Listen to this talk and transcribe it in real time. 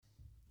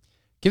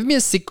Give me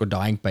a sick or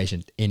dying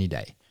patient any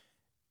day.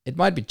 It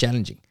might be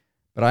challenging,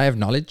 but I have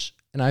knowledge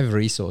and I have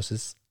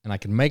resources and I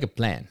can make a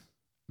plan.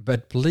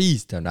 But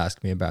please don't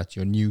ask me about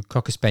your new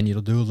Cocker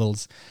Spaniel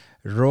Doodles,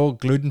 raw,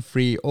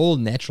 gluten-free,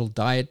 all-natural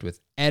diet with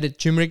added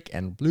turmeric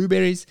and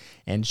blueberries,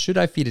 and should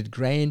I feed it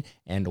grain,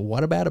 and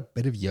what about a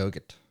bit of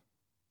yogurt?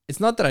 It's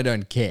not that I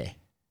don't care.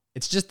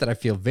 It's just that I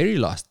feel very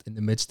lost in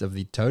the midst of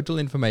the total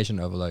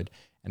information overload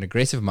and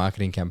aggressive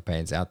marketing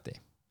campaigns out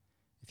there.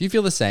 If you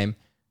feel the same,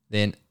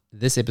 then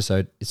this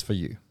episode is for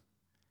you.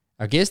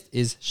 Our guest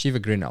is Shiva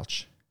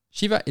Greenalgh.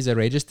 Shiva is a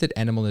registered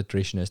animal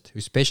nutritionist who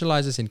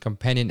specializes in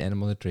companion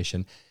animal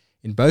nutrition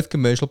in both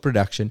commercial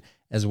production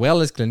as well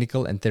as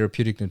clinical and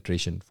therapeutic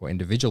nutrition for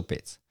individual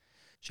pets.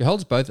 She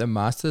holds both a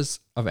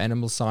Master's of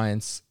Animal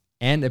Science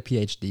and a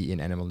PhD in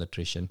animal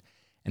nutrition,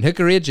 and her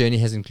career journey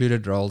has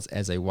included roles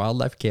as a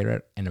wildlife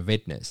carer and a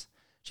vet nurse.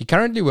 She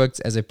currently works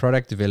as a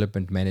product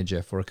development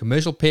manager for a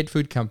commercial pet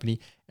food company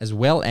as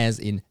well as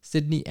in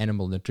Sydney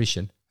Animal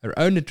Nutrition, her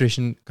own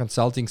nutrition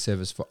consulting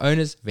service for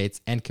owners,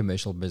 vets, and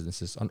commercial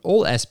businesses on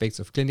all aspects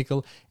of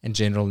clinical and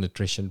general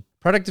nutrition,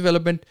 product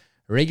development,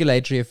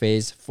 regulatory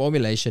affairs,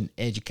 formulation,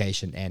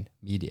 education, and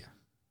media.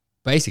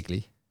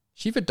 Basically,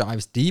 Shiva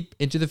dives deep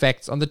into the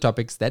facts on the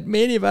topics that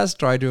many of us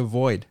try to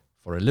avoid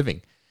for a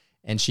living,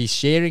 and she's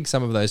sharing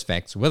some of those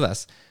facts with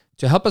us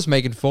to help us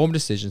make informed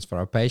decisions for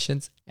our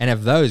patients and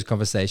have those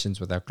conversations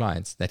with our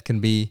clients that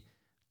can be,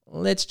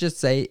 let's just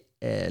say,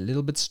 a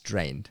little bit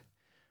strained.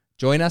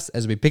 Join us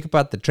as we pick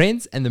apart the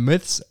trends and the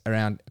myths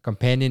around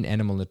companion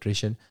animal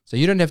nutrition so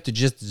you don't have to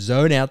just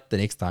zone out the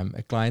next time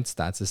a client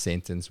starts a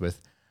sentence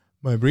with,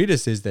 "My breeder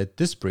says that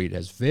this breed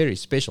has very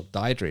special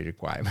dietary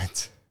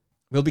requirements."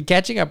 We'll be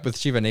catching up with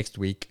Shiva next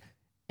week,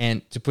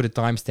 and to put a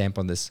timestamp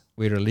on this,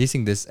 we're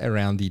releasing this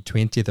around the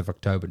 20th of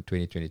October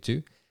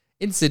 2022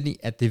 in Sydney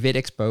at the Vet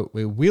Expo,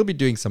 where we'll be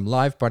doing some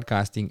live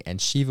podcasting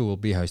and Shiva will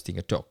be hosting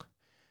a talk.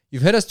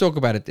 You've heard us talk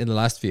about it in the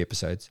last few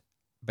episodes,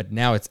 but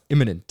now it's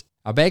imminent.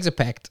 Our bags are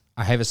packed.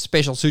 I have a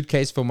special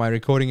suitcase for my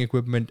recording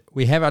equipment.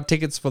 We have our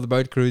tickets for the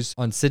boat cruise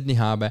on Sydney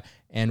Harbour,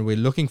 and we're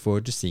looking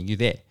forward to seeing you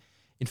there.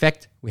 In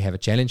fact, we have a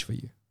challenge for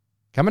you.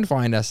 Come and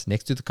find us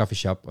next to the coffee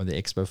shop on the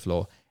expo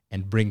floor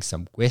and bring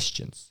some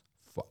questions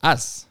for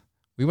us.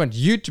 We want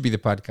you to be the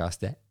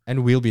podcaster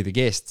and we'll be the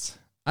guests.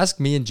 Ask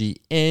me and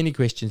G any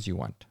questions you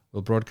want.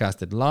 We'll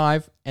broadcast it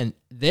live and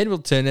then we'll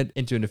turn it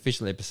into an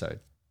official episode,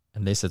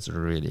 unless it's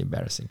really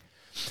embarrassing.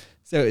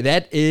 So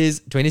that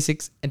is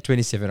 26 and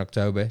 27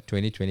 October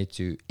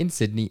 2022 in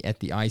Sydney at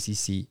the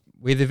ICC,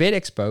 where the Vet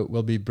Expo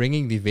will be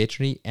bringing the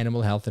veterinary,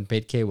 animal health and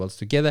pet care worlds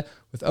together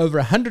with over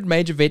 100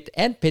 major vet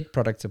and pet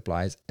product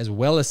suppliers, as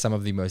well as some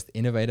of the most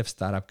innovative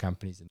startup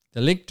companies. The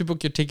link to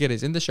book your ticket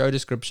is in the show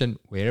description,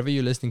 wherever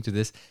you're listening to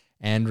this.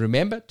 And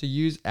remember to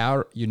use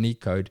our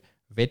unique code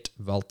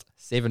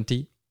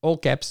VETVAULT70, all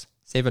caps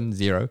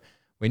 70,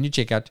 when you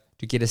check out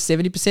to get a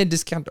 70%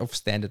 discount off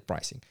standard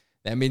pricing.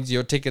 That means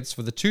your tickets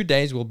for the 2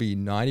 days will be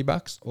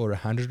 $90 or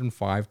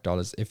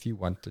 $105 if you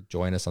want to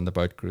join us on the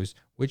boat cruise,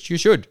 which you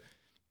should.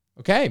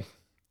 Okay,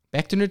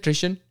 back to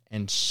nutrition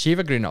and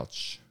Shiva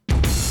Greenalgh.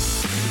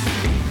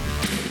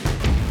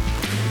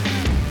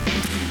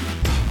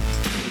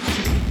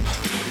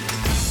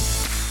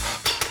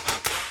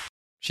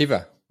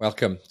 Shiva,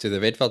 welcome to the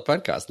VetVault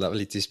podcast.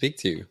 Lovely to speak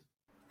to you.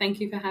 Thank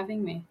you for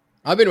having me.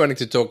 I've been wanting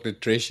to talk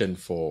nutrition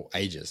for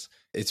ages.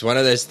 It's one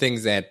of those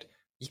things that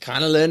you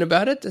kind of learn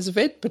about it as a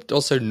vet, but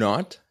also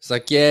not. It's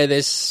like, yeah,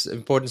 there's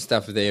important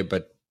stuff there,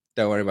 but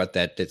don't worry about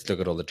that. Let's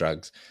look at all the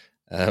drugs.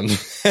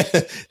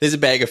 There's a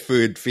bag of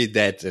food, feed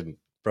that, and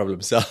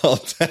problem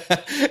solved.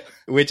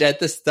 Which at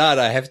the start,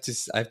 I have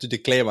to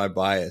declare my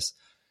bias.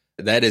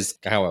 That is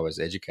how I was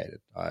educated.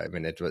 I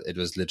mean, it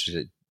was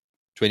literally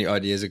 20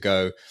 odd years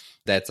ago.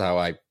 That's how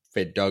I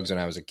fed dogs when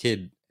I was a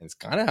kid. It's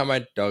kind of how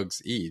my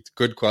dogs eat.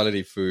 Good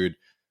quality food.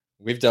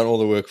 We've done all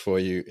the work for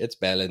you. It's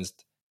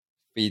balanced.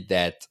 Feed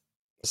that.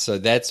 So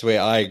that's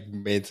where I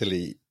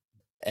mentally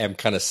am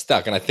kind of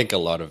stuck. And I think a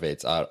lot of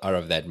vets are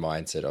of that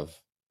mindset of,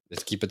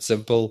 let's keep it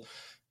simple.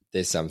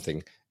 There's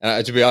something.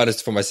 To be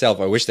honest, for myself,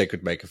 I wish they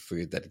could make a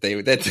food that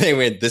they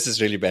went, this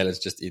is really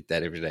balanced. Just eat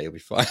that every day. You'll be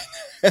fine.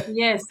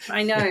 Yes,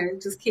 I know.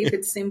 Just keep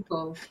it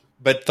simple.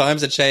 But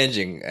times are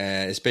changing,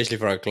 especially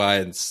for our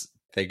clients.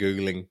 They're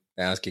Googling,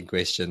 they're asking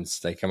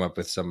questions. They come up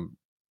with some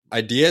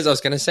ideas. I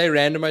was going to say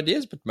random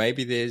ideas, but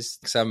maybe there's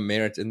some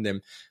merit in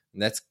them.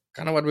 And that's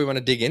kind of what we want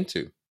to dig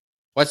into.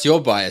 What's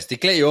your bias?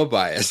 Declare your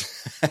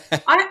bias.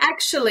 I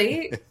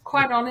actually,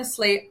 quite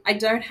honestly, I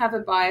don't have a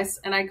bias,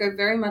 and I go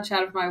very much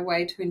out of my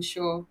way to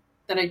ensure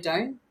that I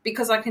don't,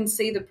 because I can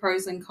see the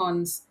pros and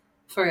cons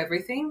for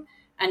everything,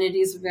 and it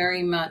is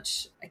very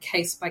much a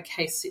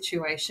case-by-case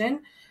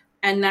situation.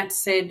 And that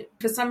said,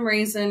 for some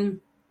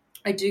reason,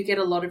 I do get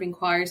a lot of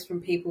inquiries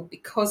from people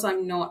because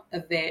I'm not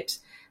a vet.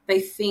 They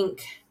seem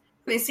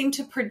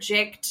to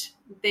project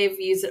their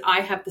views that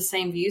I have the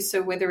same views.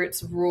 So whether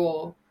it's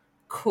raw,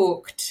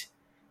 cooked,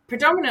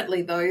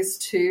 predominantly those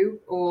two,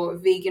 or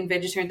vegan,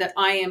 vegetarian, that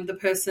I am the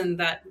person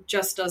that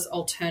just does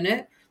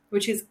alternate,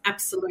 which is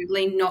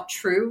absolutely not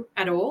true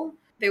at all.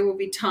 there will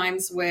be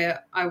times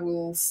where I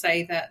will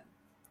say that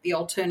the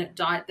alternate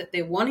diet that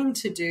they're wanting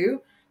to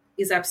do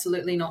is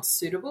absolutely not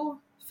suitable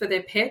for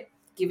their pet,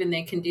 given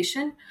their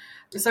condition.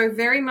 So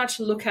very much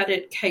look at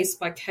it case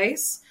by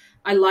case.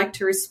 I like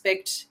to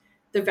respect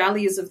the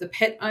values of the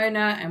pet owner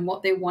and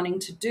what they're wanting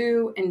to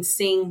do and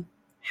seeing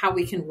how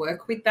we can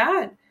work with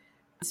that.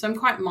 So I'm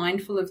quite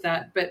mindful of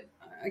that. But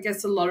I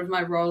guess a lot of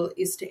my role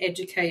is to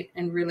educate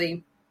and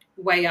really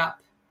weigh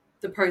up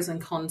the pros and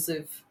cons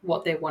of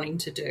what they're wanting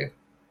to do.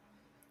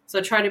 So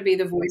I try to be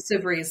the voice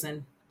of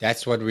reason.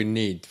 That's what we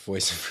need,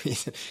 voice of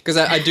reason. Because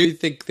I do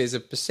think there's a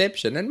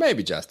perception, and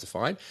maybe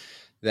justified,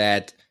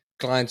 that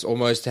clients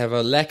almost have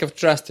a lack of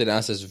trust in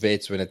us as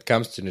vets when it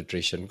comes to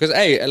nutrition. Because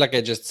A, like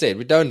I just said,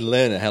 we don't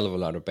learn a hell of a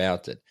lot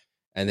about it.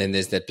 And then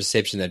there's that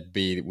perception that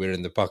B, we're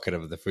in the pocket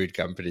of the food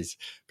companies.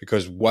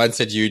 Because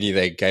once at uni,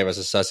 they gave us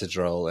a sausage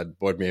roll and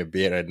bought me a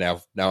beer. And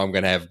now I'm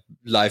going to have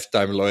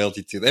lifetime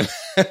loyalty to them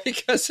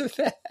because of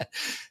that.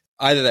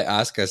 Either they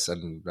ask us,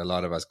 and a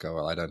lot of us go,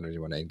 well, I don't really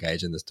want to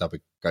engage in this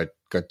topic. Go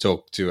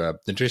talk to a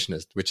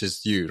nutritionist, which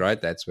is you,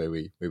 right? That's where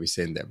we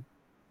send them.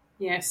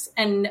 Yes,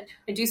 and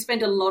I do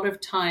spend a lot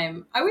of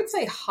time, I would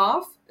say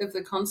half of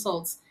the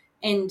consults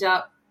end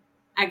up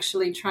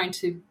actually trying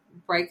to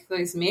break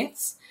those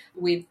myths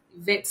with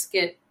vets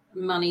get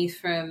money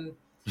from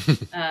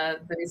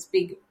those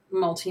big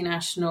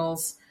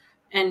multinationals.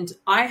 And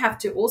I have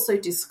to also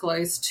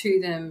disclose to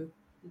them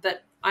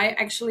that I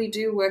actually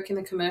do work in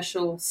the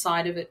commercial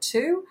side of it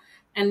too.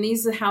 And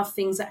these are how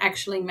things are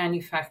actually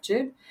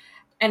manufactured.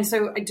 And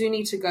so I do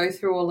need to go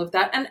through all of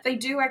that. And they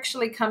do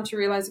actually come to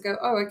realize, go,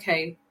 oh,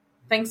 okay,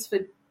 thanks for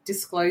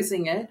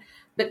disclosing it.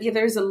 But yeah,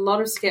 there's a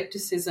lot of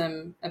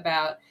skepticism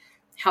about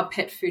how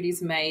pet food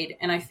is made.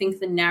 And I think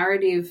the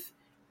narrative,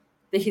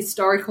 the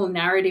historical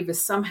narrative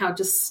has somehow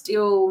just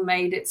still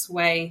made its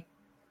way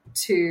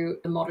to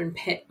the modern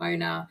pet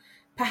owner.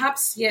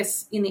 Perhaps,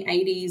 yes, in the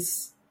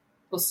 80s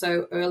or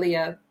so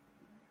earlier,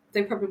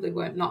 they probably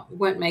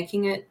weren't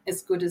making it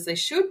as good as they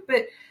should.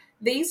 But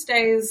these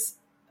days,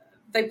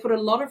 they put a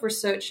lot of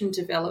research and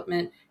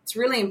development. It's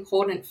really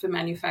important for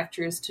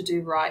manufacturers to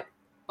do right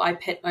by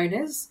pet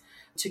owners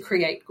to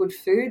create good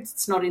foods.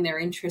 It's not in their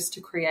interest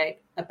to create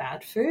a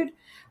bad food.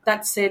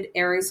 That said,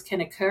 errors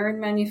can occur in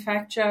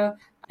manufacture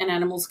and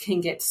animals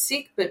can get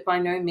sick, but by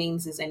no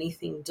means is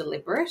anything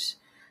deliberate.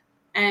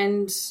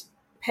 And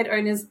pet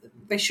owners,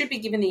 they should be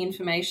given the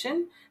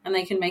information and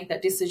they can make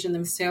that decision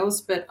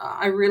themselves. But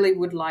I really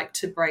would like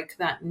to break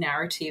that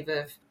narrative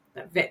of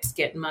that vets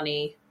get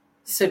money,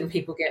 certain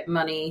people get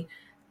money,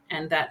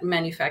 and that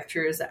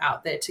manufacturers are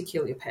out there to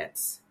kill your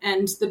pets.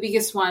 And the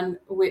biggest one,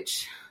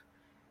 which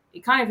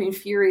it kind of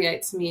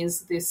infuriates me,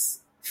 is this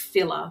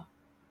filler.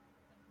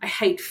 I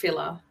hate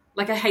filler.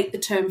 Like, I hate the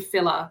term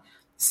filler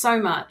so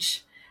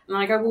much. And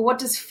I go, well, what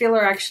does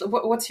filler actually,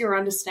 what's your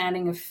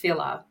understanding of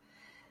filler?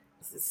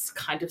 This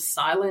kind of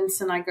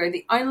silence. And I go,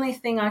 the only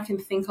thing I can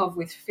think of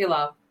with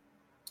filler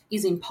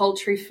is in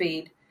poultry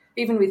feed.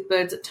 Even with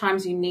birds, at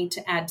times you need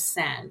to add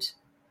sand.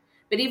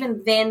 But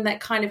even then, that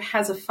kind of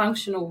has a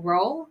functional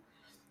role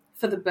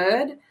for the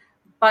bird.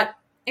 But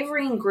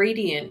every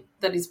ingredient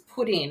that is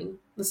put in,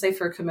 let's say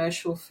for a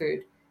commercial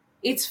food,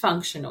 it's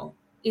functional.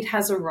 It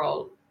has a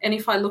role. And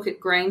if I look at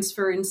grains,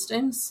 for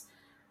instance,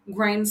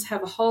 grains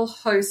have a whole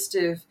host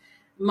of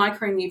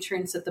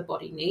micronutrients that the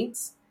body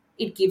needs.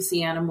 It gives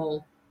the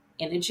animal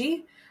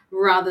energy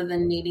rather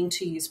than needing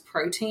to use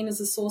protein as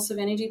a source of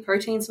energy.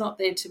 Protein's not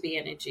there to be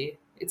energy.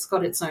 It's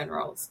got its own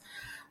roles.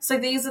 So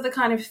these are the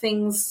kind of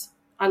things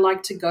I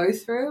like to go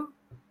through,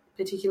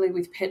 particularly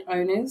with pet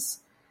owners.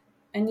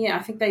 And yeah,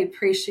 I think they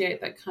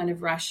appreciate that kind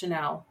of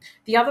rationale.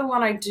 The other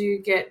one I do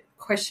get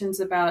questions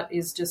about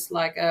is just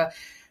like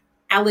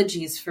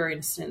allergies, for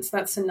instance.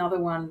 That's another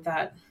one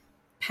that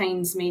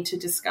pains me to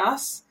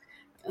discuss.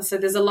 So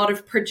there's a lot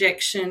of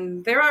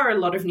projection. There are a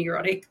lot of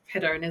neurotic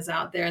pet owners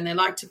out there, and they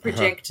like to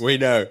project we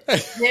know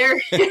their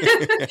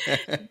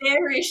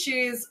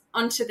issues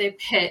onto their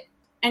pet.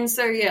 And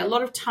so, yeah, a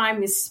lot of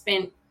time is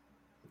spent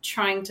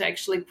trying to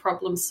actually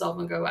problem solve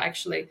and go,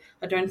 actually,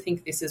 I don't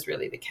think this is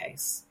really the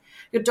case.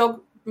 Your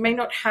dog may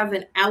not have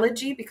an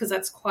allergy because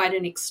that's quite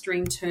an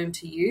extreme term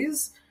to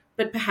use,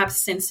 but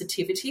perhaps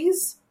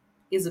sensitivities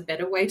is a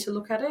better way to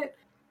look at it.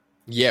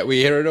 Yeah,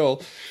 we hear it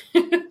all.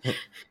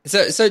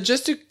 So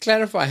just to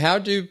clarify, how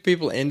do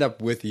people end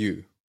up with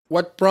you?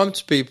 What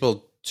prompts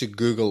people to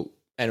Google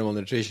animal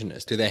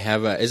nutritionist? Do they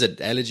have is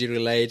it allergy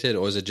related,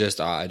 or is it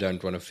just, I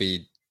don't want to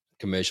feed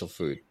commercial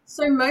food?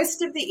 So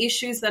most of the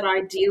issues that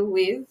I deal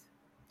with,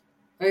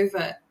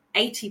 over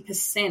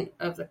 80%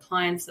 of the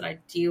clients that I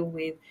deal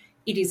with,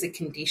 it is a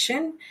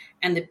condition,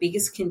 and the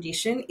biggest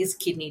condition is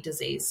kidney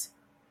disease.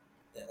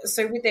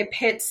 So with their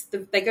pets,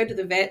 they go to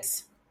the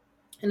vets,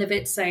 and the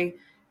vets say,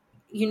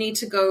 you need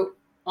to go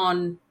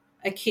on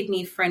a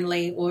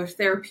kidney-friendly or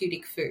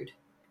therapeutic food.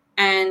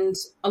 And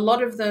a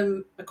lot of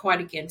them are quite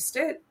against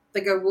it.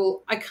 They go,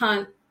 well, I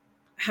can't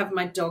have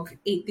my dog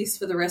eat this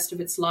for the rest of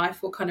its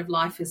life. What kind of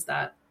life is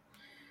that?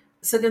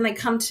 So then they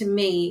come to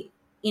me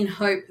in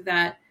hope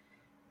that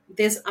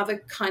there's other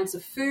kinds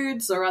of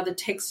foods or other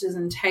textures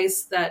and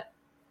tastes that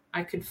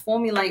I could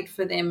formulate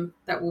for them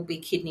that will be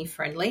kidney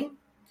friendly.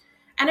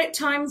 And at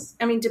times,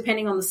 I mean,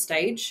 depending on the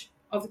stage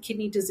of the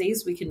kidney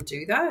disease, we can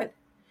do that.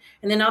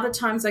 And then other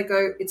times I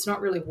go, it's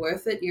not really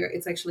worth it.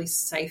 It's actually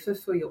safer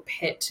for your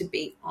pet to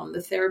be on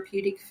the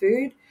therapeutic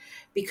food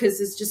because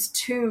there's just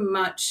too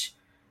much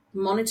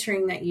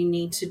monitoring that you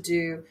need to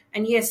do.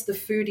 And yes, the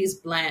food is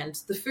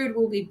bland. The food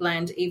will be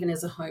bland even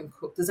as a home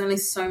cook. There's only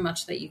so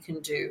much that you can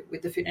do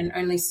with the food and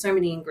only so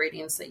many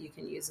ingredients that you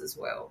can use as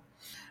well.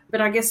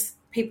 But I guess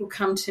people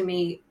come to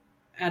me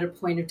at a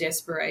point of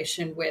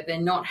desperation where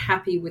they're not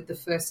happy with the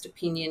first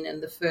opinion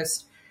and the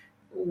first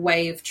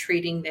way of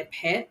treating their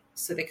pet.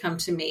 So they come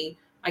to me,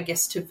 I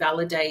guess, to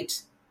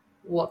validate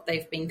what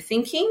they've been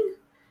thinking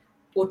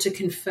or to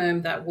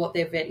confirm that what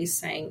their vet is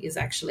saying is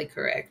actually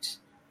correct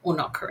or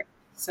not correct.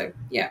 So,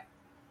 yeah.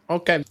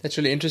 Okay, that's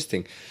really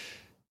interesting.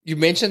 You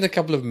mentioned a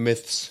couple of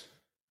myths.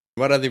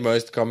 What are the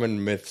most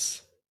common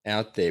myths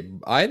out there,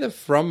 either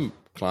from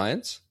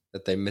clients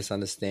that they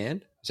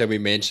misunderstand? So we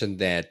mentioned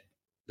that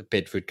the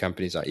pet food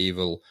companies are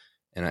evil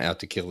and are out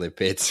to kill their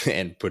pets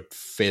and put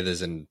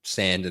feathers and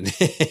sand in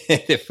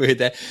their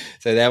food.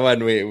 So that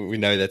one, we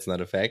know that's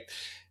not a fact.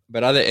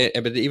 But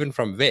even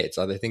from vets,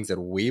 are there things that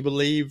we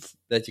believe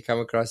that you come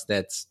across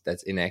that's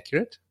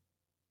inaccurate?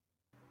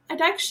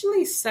 I'd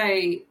actually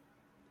say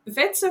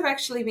vets have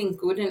actually been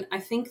good. And I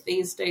think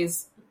these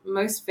days,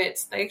 most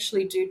vets, they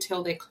actually do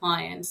tell their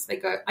clients, they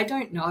go, I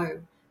don't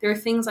know. There are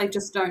things I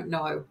just don't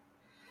know.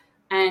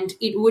 And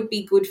it would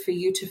be good for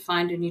you to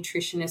find a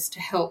nutritionist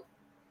to help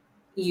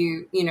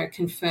you,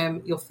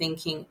 confirm your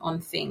thinking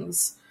on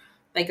things.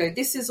 They go,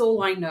 this is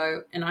all I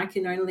know, and I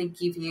can only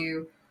give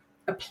you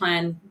a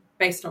plan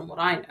based on what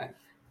I know.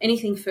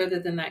 Anything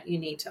further than that, you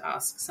need to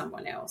ask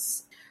someone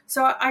else.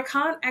 So I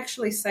can't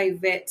actually say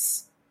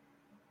vets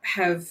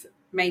have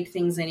made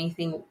things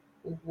anything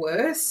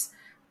worse.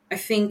 I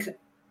think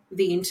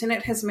the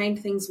internet has made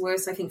things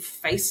worse. I think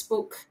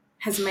Facebook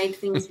has made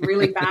things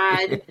really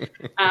bad.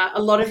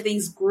 A lot of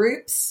these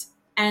groups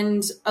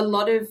and a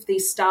lot of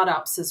these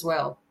startups as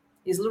well.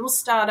 These little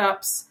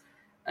startups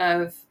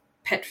of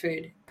pet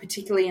food,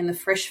 particularly in the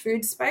fresh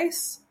food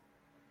space.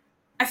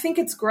 I think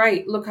it's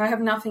great. Look, I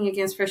have nothing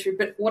against fresh food,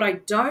 but what I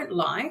don't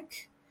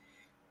like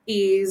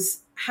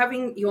is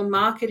having your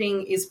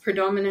marketing is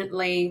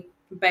predominantly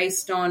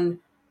based on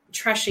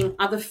trashing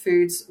other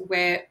foods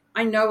where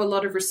I know a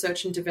lot of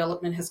research and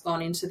development has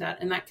gone into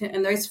that,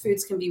 and those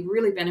foods can be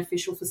really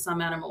beneficial for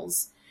some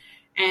animals.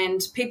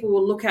 And people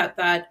will look at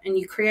that and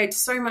you create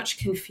so much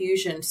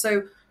confusion.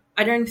 So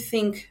I don't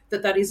think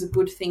that is a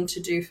good thing to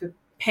do for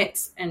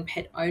pets and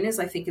pet owners.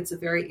 I think it's a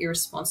very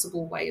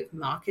irresponsible way of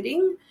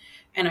marketing.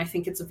 And I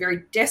think it's a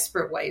very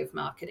desperate way of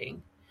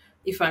marketing,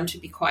 if I'm to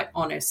be quite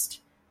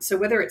honest. So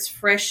whether it's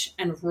fresh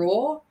and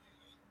raw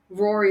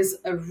is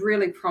a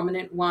really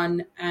prominent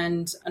one.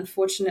 And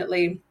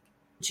unfortunately,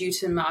 due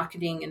to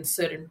marketing and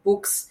certain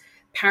books,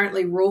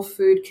 apparently raw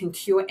food can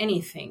cure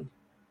anything.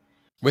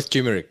 With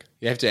turmeric.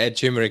 You have to add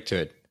turmeric to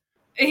it.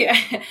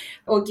 Yeah,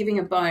 or giving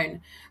a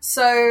bone.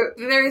 So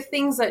there are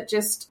things that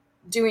just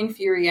do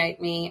infuriate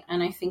me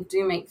and I think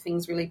do make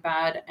things really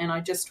bad. And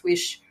I just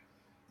wish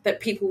that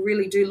people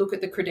really do look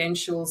at the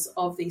credentials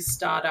of these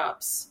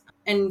startups.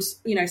 And,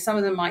 some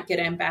of them might get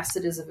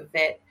ambassadors of a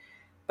vet.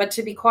 But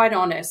to be quite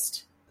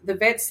honest, the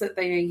vets that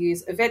they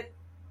use, a vet,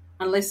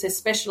 unless they're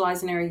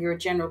specialised in an area, you're a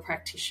general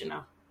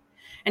practitioner.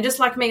 And just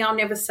like me, I'll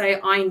never say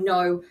I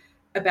know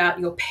about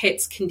your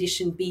pet's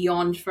condition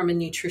beyond from a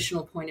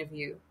nutritional point of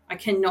view. I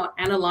cannot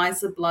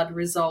analyse the blood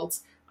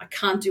results. I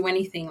can't do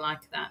anything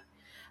like that.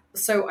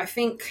 So I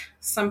think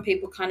some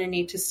people kind of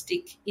need to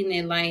stick in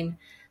their lane.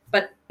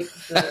 But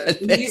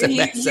there's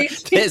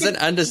an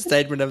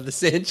understatement of the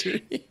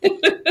century.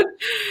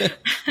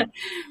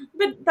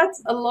 But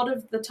that's a lot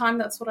of the time.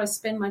 That's what I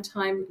spend my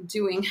time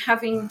doing,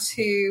 having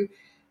to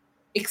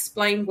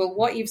explain, well,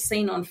 what you've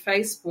seen on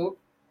Facebook,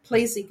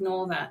 please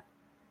ignore that.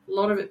 A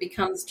lot of it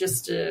becomes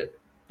just an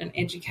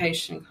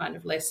education kind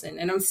of lesson.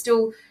 And I'm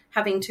still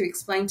having to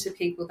explain to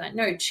people that,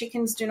 no,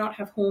 chickens do not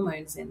have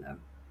hormones in them.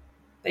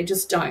 They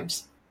just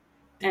don't.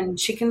 And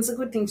chicken's a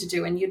good thing to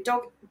do. And your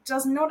dog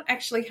does not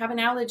actually have an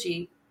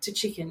allergy to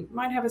chicken. It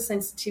might have a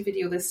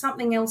sensitivity or there's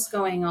something else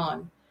going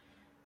on.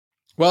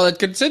 Well, it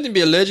could certainly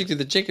be allergic to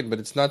the chicken, but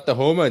it's not the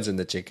hormones in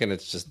the chicken.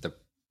 It's just the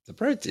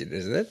protein,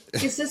 isn't it?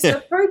 It's just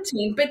the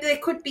protein, but there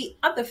could be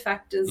other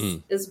factors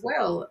as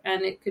well.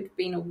 And it could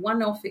be a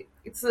one-off.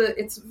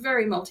 It's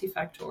very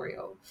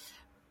multifactorial.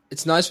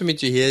 It's nice for me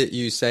to hear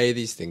you say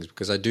these things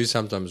because I do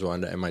sometimes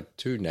wonder, am I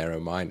too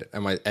narrow-minded?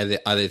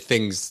 Are there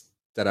things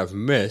that I've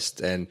missed?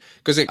 And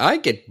because I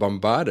get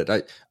bombarded.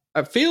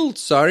 I feel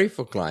sorry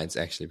for clients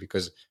actually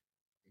because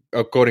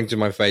according to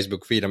my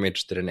Facebook feed, I'm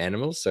interested in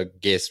animals. So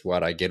guess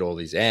what? I get all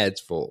these ads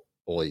for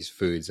all these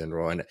foods and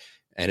raw, and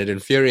it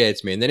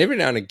infuriates me. And then every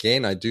now and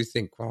again, I do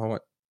think, well,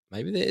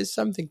 maybe there is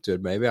something to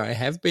it. Maybe I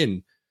have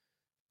been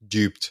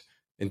duped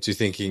into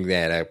thinking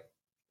that a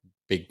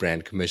big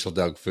brand commercial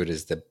dog food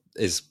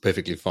is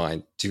perfectly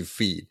fine to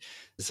feed.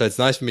 So it's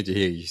nice for me to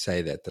hear you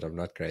say that I'm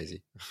not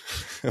crazy.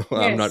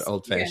 Well, I'm not Yes,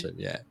 old yeah. fashioned.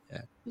 Yeah.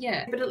 Yeah.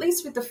 Yeah, but at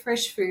least with the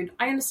fresh food,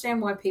 I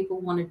understand why people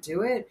want to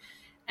do it.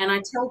 And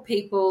I tell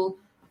people,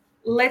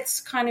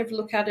 let's kind of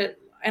look at it.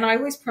 And I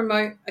always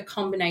promote a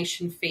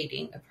combination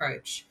feeding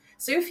approach.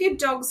 So if your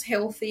dog's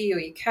healthy or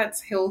your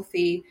cat's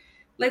healthy,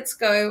 let's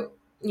go,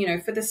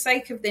 for the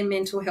sake of their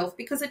mental health,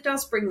 because it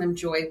does bring them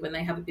joy when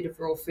they have a bit of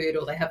raw food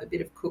or they have a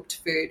bit of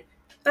cooked food.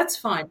 That's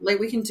fine. Like,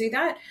 we can do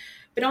that.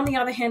 But on the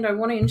other hand, I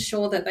want to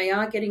ensure that they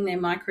are getting their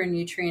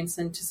micronutrients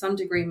and to some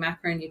degree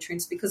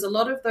macronutrients, because a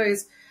lot of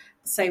those,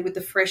 say with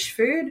the fresh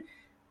food,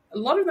 a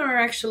lot of them are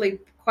actually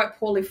quite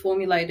poorly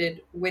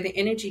formulated where the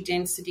energy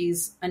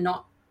densities are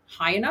not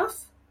high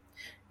enough.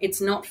 It's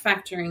not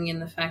factoring in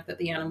the fact that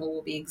the animal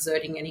will be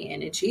exerting any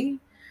energy.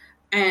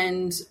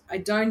 And I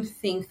don't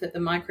think that the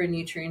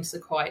micronutrients are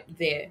quite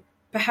there.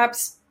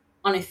 Perhaps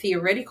on a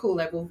theoretical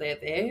level, they're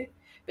there.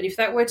 But if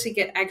that were to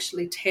get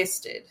actually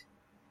tested,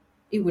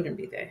 it wouldn't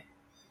be there.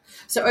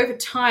 So over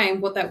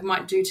time, what that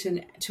might do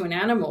to an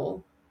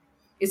animal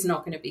is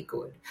not going to be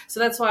good. So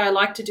that's why I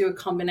like to do a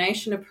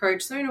combination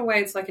approach. So in a way,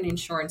 it's like an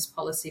insurance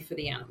policy for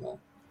the animal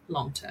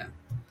long term.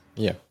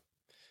 Yeah.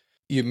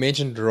 You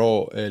mentioned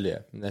raw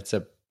earlier. And it's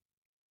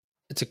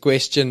a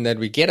question that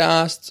we get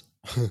asked.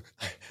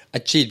 I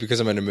cheat because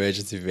I'm an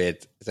emergency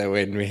vet. So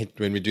when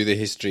we do the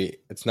history,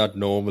 it's not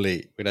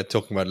normally, we're not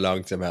talking about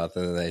long-term health.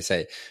 And then they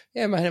say,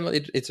 yeah, my animal,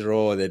 it's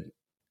raw. That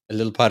a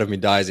little part of me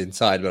dies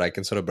inside, but I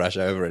can sort of brush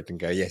over it and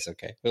go, yes,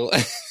 okay. Well,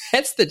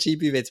 that's the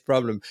GP vet's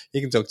problem.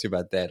 He can talk to you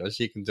about that, or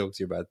she can talk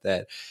to you about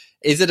that.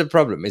 Is it a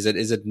problem? Is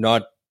it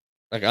not?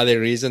 Like, are there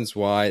reasons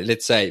why,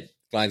 let's say,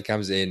 client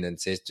comes in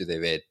and says to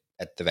their vet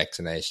at the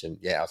vaccination,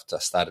 yeah,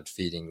 I've started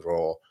feeding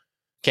raw.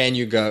 Can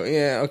you go,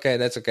 yeah, okay,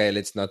 that's okay,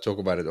 let's not talk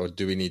about it? Or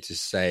do we need to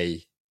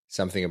say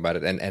something about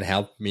it and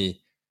help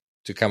me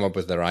to come up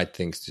with the right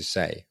things to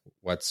say?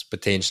 What's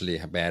potentially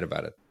bad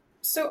about it?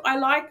 So I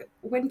like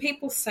when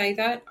people say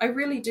that, I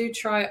really do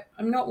try.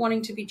 I'm not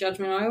wanting to be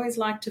judgmental. I always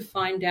like to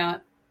find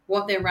out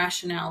what their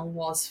rationale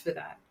was for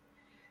that.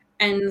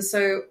 And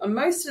so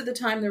most of the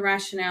time the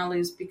rationale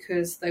is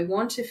because they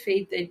want to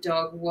feed their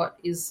dog what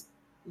is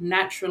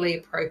naturally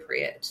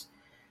appropriate.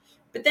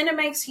 But then it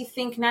makes you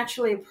think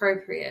naturally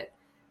appropriate,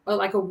 or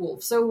like a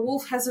wolf. So a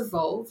wolf has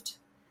evolved.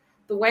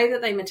 The way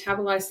that they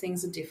metabolize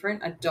things are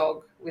different, a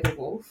dog with a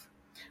wolf.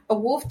 A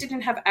wolf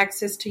didn't have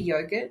access to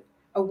yogurt.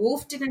 A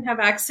wolf didn't have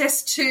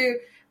access to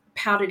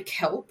powdered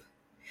kelp,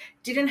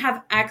 didn't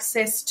have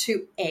access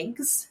to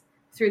eggs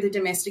through the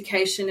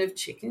domestication of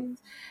chickens.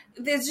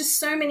 There's just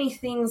so many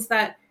things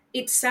that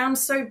it sounds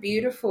so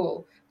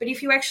beautiful, but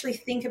if you actually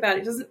think about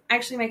it, it doesn't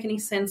actually make any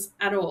sense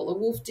at all. A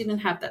wolf didn't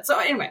have that. So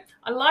anyway,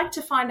 I like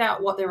to find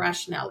out what their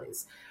rationale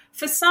is.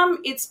 For some,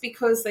 it's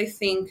because they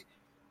think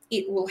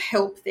it will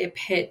help their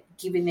pet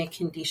given their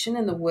condition,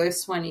 and the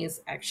worst one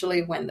is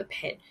actually when the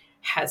pet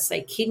has,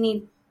 say,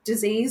 kidney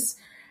disease,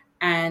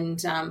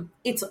 and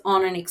it's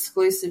on an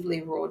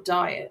exclusively raw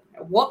diet.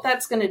 What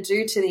that's going to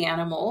do to the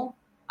animal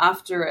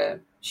after a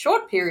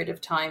short period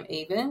of time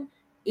even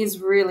is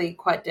really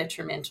quite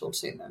detrimental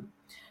to them.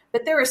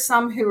 But there are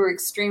some who are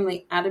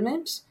extremely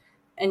adamant,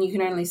 and you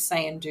can only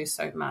say and do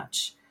so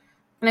much.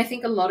 And I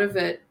think a lot of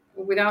it,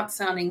 without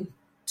sounding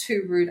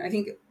too rude, I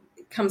think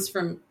it comes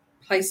from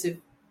a place of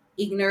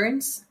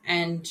ignorance,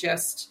 and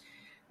just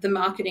the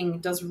marketing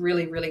does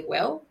really, really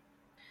well.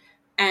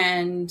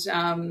 And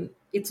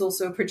it's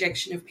also a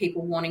projection of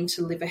people wanting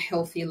to live a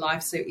healthy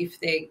life. So if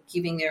they're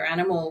giving their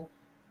animal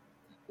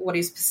what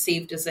is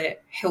perceived as a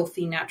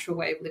healthy, natural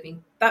way of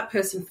living, that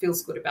person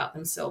feels good about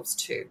themselves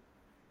too.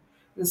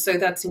 And so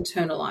that's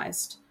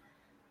internalized.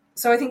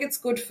 So I think it's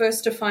good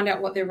first to find out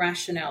what their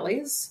rationale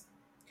is.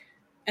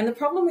 And the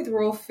problem with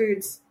raw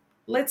foods,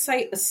 let's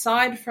say,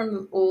 aside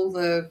from all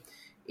the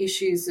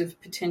issues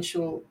of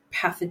potential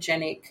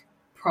pathogenic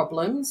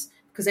problems,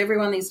 because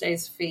everyone these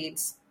days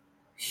feeds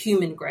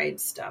human grade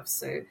stuff.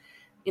 So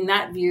in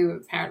that view,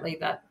 apparently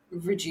that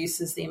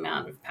reduces the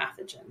amount of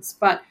pathogens.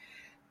 But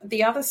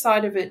the other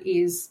side of it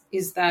is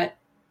that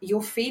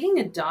you're feeding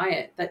a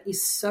diet that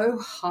is so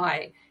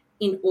high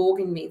in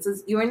organ meats.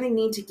 You only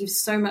need to give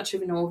so much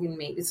of an organ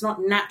meat. It's not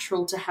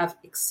natural to have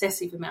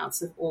excessive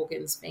amounts of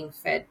organs being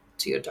fed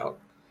to your dog.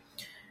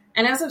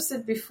 And as I've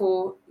said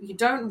before, you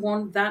don't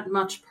want that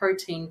much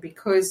protein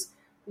because,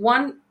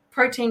 one,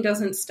 protein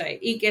doesn't stay.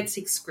 It gets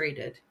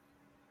excreted.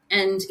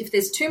 And if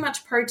there's too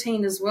much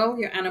protein as well,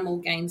 your animal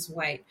gains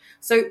weight.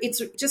 So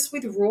it's just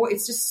with raw,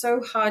 it's just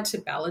so hard to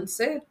balance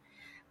it.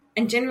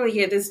 And generally,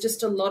 yeah, there's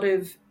just a lot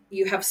of,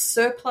 you have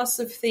surplus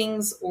of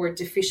things or a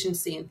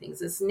deficiency in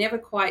things. It's never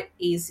quite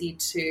easy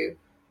to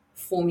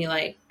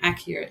formulate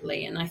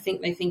accurately. And I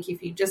think they think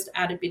if you just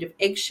add a bit of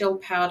eggshell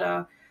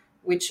powder,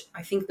 which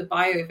I think the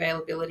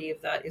bioavailability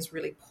of that is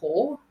really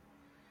poor.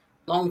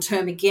 Long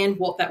term, again,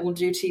 what that will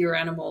do to your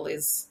animal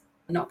is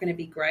not going to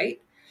be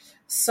great.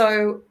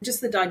 So just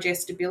the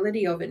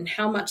digestibility of it and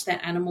how much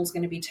that animal's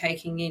going to be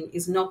taking in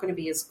is not going to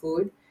be as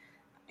good.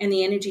 And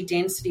the energy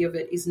density of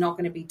it is not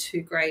going to be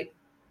too great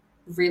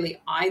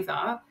really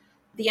either.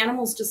 the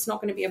animal's just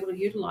not going to be able to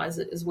utilize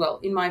it as well,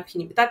 in my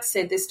opinion. But that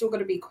said, there's still got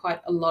to be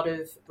quite a lot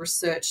of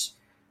research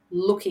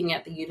looking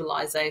at the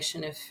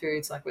utilization of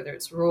foods, like whether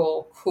it's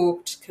raw,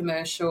 cooked,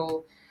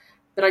 commercial.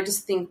 But I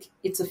just think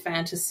it's a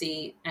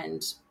fantasy,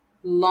 and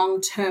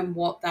long-term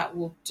what that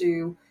will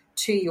do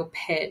to your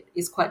pet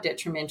is quite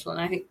detrimental. And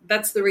I think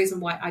that's the reason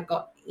why I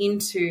got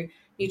into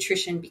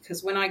nutrition,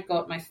 because when I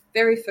got my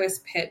very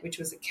first pet, which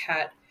was a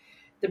cat,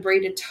 the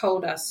breeder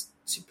told us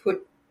to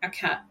put our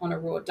cat on a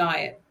raw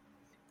diet.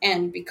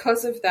 And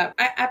because of that,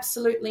 I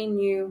absolutely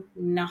knew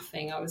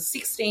nothing. I was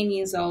 16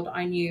 years old.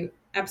 I knew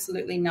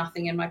absolutely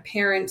nothing. And my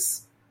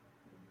parents,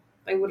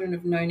 they wouldn't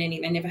have known any.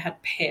 They never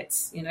had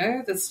pets,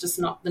 That's just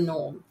not the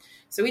norm.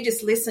 So we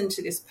just listened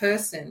to this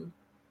person.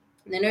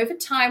 And then over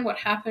time, what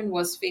happened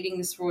was feeding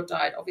this raw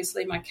diet.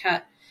 Obviously, my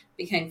cat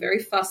became very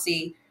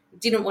fussy,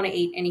 didn't want to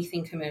eat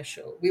anything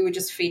commercial. We were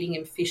just feeding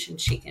him fish and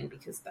chicken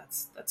because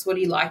that's what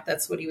he liked.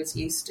 That's what he was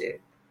used to.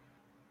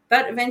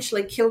 That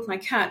eventually killed my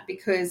cat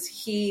because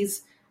he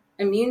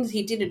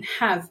didn't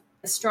have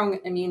a strong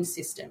immune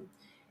system.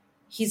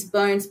 His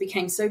bones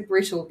became so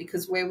brittle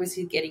because where was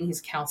he getting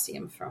his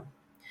calcium from?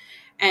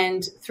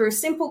 And through a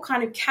simple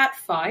kind of cat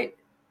fight,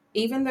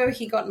 even though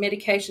he got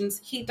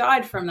medications, he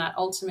died from that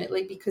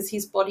ultimately because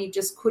his body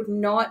just could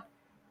not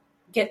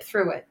get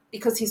through it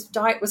because his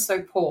diet was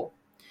so poor.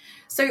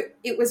 So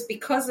it was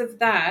because of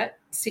that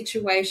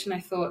situation I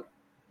thought,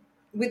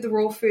 with the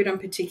raw food I'm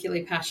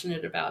particularly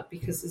passionate about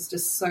because there's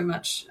just so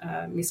much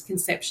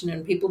misconception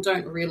and people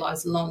don't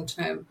realize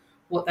long-term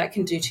what that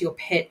can do to your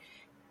pet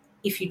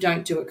if you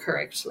don't do it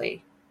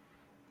correctly.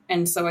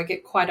 And so I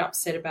get quite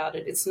upset about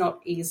it. It's not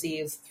easy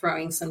as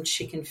throwing some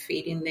chicken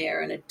feet in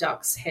there and a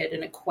duck's head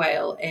and a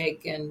quail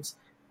egg. And,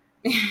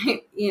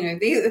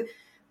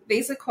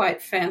 these are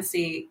quite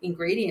fancy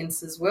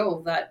ingredients as well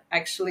that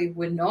actually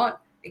were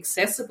not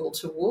accessible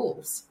to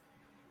wolves.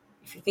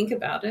 If you think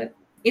about it,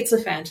 it's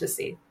a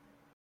fantasy.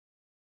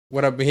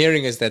 What I'm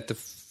hearing is that the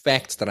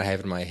facts that I have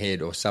in my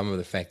head or some of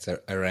the facts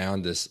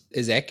around this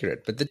is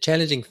accurate. But the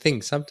challenging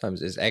thing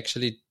sometimes is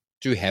actually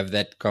to have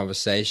that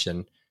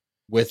conversation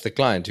with the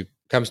client who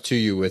comes to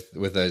you with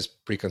those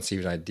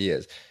preconceived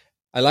ideas.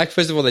 I like,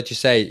 first of all, that you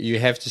say you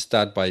have to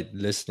start by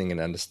listening and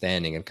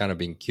understanding and kind of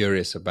being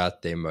curious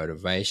about their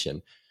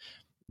motivation.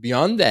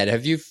 Beyond that,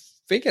 have you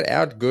figured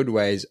out good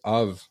ways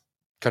of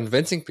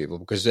convincing people?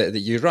 Because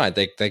you're right,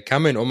 they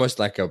come in almost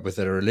like with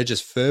a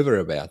religious fervor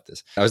about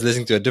this. I was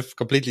listening to a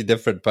completely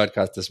different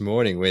podcast this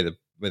morning with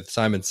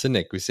Simon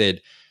Sinek, who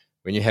said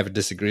when you have a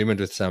disagreement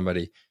with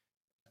somebody,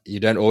 you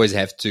don't always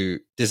have to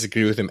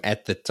disagree with them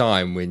at the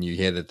time when you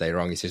hear that they're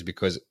wrong. He says,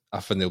 because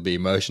often there'll be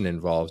emotion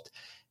involved.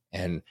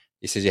 And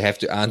he says you have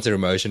to answer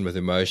emotion with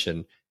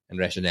emotion and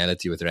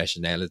rationality with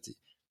rationality.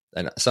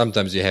 And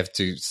sometimes you have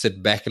to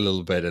sit back a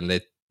little bit and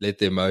let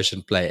the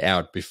emotion play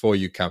out before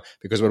you come.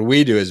 Because what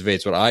we do as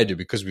vets, what I do,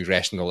 because we're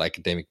rational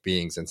academic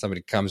beings, and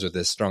somebody comes with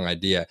this strong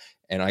idea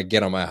and I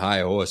get on my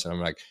high horse and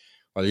I'm like,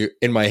 well,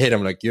 in my head,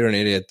 I'm like, you're an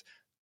idiot.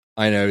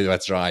 I know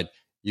that's right.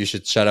 You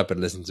should shut up and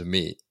listen to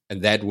me.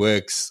 And that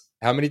works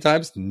how many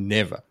times?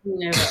 Never.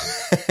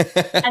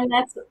 and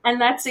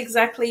that's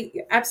exactly,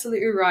 you're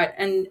absolutely right.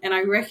 And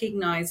I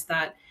recognize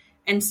that.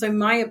 And so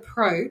my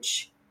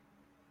approach,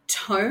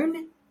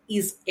 tone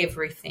is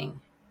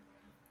everything.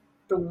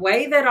 The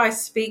way that I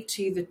speak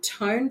to you, the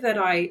tone that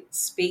I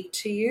speak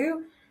to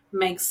you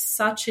makes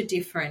such a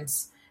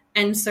difference.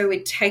 And so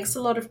it takes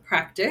a lot of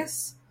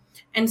practice.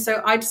 And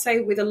so I'd say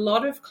with a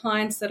lot of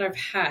clients that I've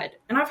had,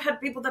 and I've had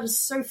people that are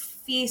so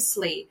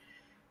fiercely,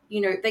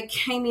 they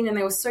came in and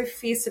they were so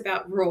fierce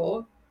about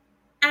raw,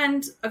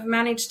 and I've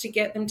managed to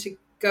get them to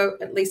go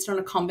at least on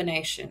a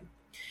combination.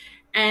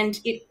 And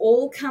it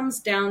all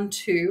comes down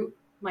to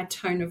my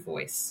tone of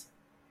voice.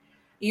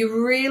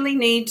 You really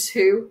need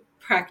to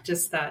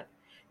practice that.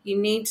 You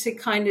need to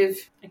kind of,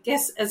 I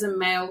guess as a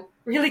male,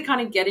 really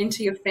kind of get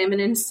into your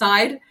feminine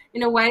side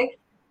in a way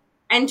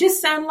and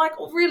just sound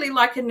really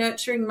like a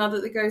nurturing mother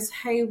that goes,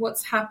 hey,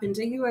 what's happened?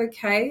 Are you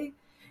okay?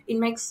 It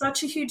makes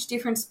such a huge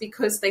difference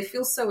because they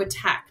feel so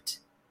attacked.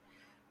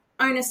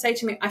 Owners say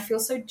to me, I feel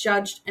so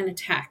judged and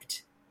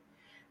attacked.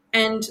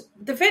 And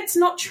the vet's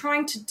not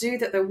trying to do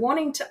that. They're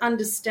wanting to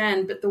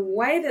understand, but the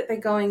way that they're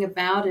going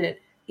about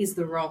it is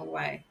the wrong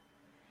way.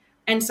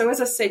 And so, as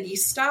I said, you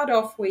start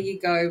off where you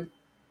go,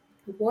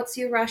 what's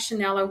your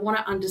rationale? I want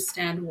to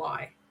understand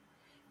why.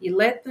 You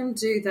let them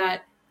do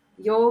that.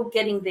 You're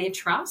getting their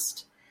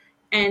trust.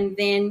 And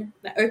then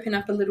they open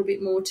up a little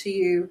bit more to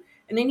you.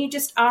 And then you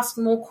just ask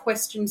more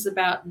questions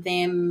about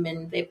them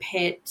and their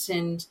pet.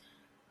 And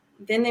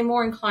then they're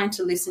more inclined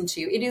to listen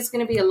to you. It is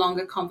going to be a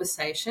longer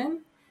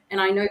conversation. And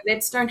I know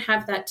vets don't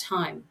have that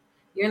time.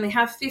 You only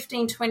have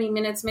 15, 20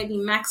 minutes, maybe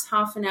max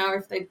half an hour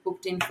if they've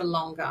booked in for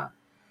longer.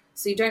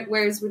 So you don't,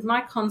 whereas with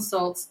my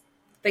consults,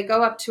 they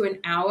go up to an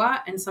hour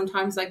and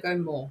sometimes they go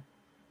more.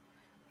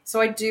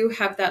 So I do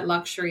have that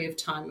luxury of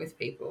time with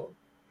people.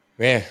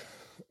 Yeah.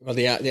 Well,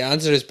 the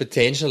answer is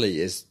potentially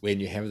is when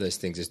you have those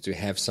things is to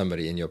have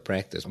somebody in your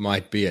practice. It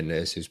might be a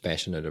nurse who's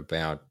passionate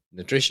about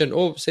nutrition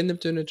or send them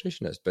to a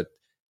nutritionist. But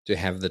to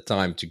have the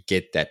time to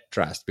get that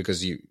trust,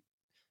 because it's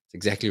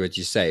exactly what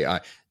you say.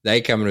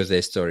 They come in with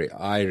their story.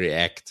 I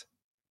react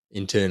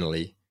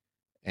internally,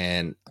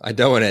 and I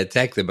don't want to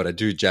attack them, but I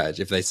do judge.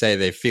 If they say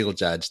they feel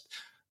judged,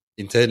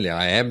 internally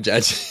I am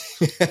judging.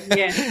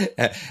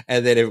 Yeah.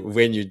 And then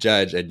when you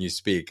judge and you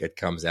speak, it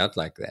comes out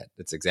like that.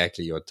 It's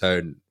exactly, your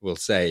tone will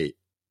say,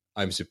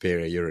 I'm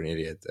superior, you're an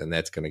idiot, and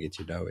that's going to get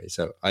you nowhere.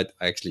 So I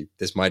actually,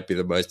 this might be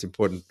the most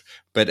important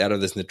bit out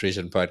of this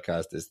nutrition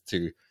podcast, is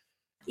to...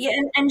 Yeah,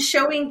 and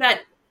showing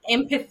that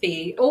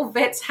empathy. All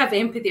vets have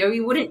empathy, or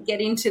you wouldn't get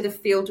into the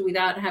field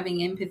without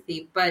having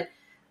empathy. But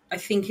I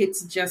think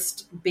it's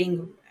just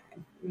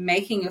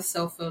making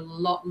yourself a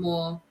lot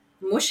more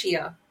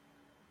mushier,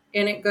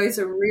 and it goes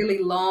a really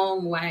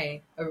long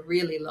way,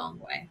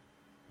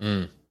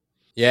 Mm.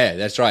 Yeah,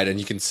 that's right. And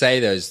you can say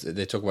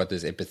they talk about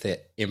those empathy,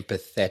 I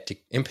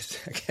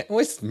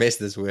always mess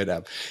this word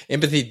up.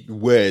 Empathy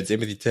words,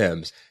 empathy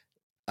terms.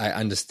 I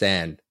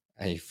understand.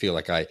 I feel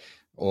like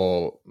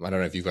or I don't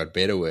know if you've got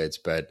better words,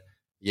 but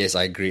yes,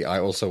 I agree. I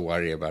also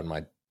worry about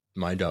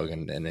my dog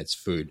and its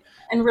food.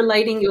 And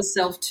relating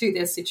yourself to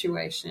their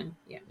situation.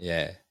 Yeah.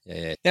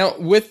 Yeah. Now,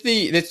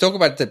 let's talk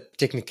about the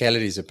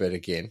technicalities a bit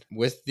again.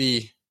 With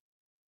the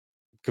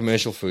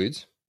commercial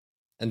foods,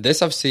 and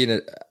this I've seen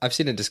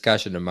a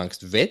discussion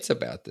amongst vets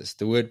about this,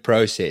 the word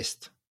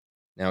processed.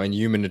 Now, in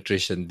human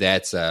nutrition,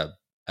 that's an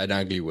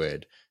ugly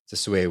word. It's a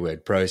swear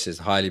word, processed,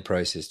 highly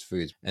processed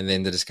foods. And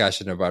then the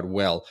discussion about,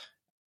 well,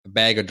 a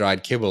bag of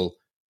dried kibble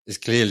is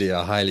clearly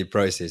a highly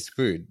processed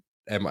food.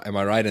 Am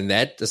I right in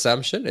that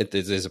assumption? It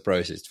is a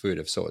processed food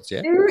of sorts,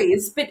 yeah? There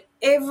is, but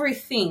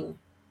everything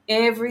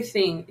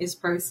is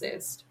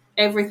processed.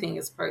 Everything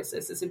is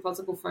processed. It's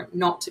impossible for it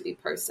not to be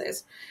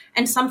processed.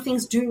 And some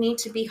things do need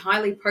to be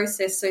highly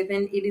processed, so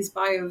then it is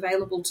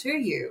bioavailable to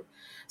you.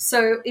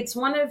 So it's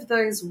one of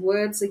those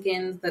words,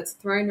 again, that's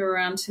thrown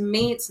around. To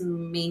me, it's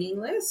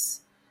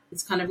meaningless.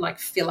 It's kind of like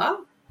filler.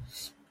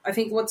 I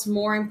think what's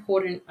more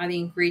important are the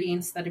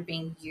ingredients that are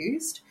being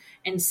used.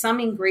 And some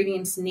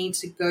ingredients need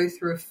to go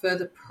through a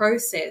further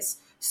process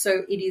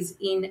so it is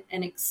in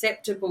an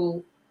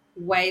acceptable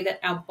way that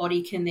our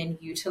body can then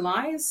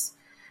utilize.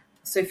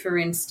 So, for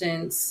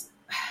instance,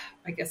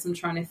 I guess I'm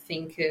trying to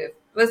think of,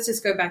 let's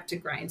just go back to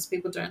grains.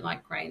 People don't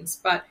like grains,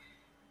 but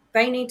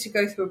they need to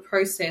go through a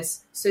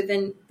process so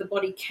then the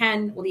body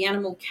can, or the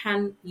animal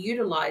can,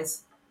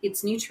 utilize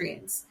its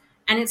nutrients.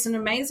 And it's an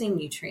amazing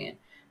nutrient.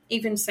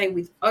 Even say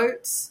with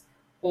oats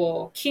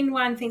or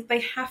quinoa and things, they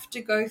have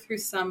to go through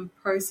some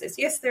process.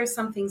 Yes, there are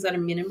some things that are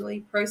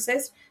minimally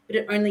processed, but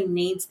it only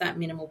needs that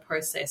minimal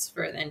process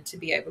for it then to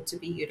be able to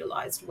be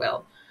utilized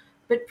well.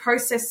 But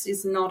process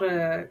is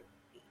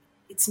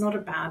it's not a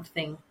bad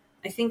thing.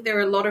 I think there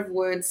are a lot of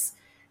words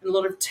and a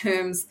lot of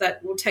terms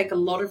that will take a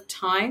lot of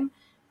time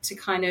to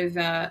kind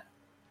of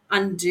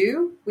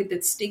undo with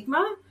its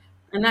stigma,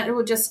 and that it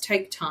will just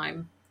take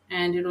time,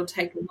 and it'll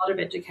take a lot of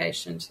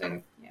education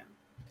too. Yeah.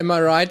 Am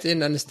I right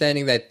in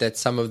understanding that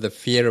some of the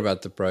fear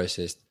about the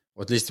process,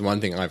 or at least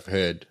one thing I've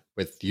heard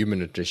with human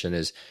nutrition,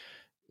 is,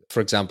 for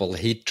example,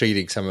 heat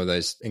treating some of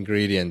those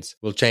ingredients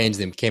will change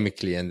them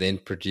chemically and then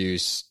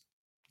produce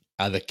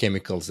other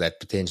chemicals that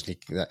potentially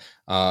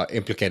are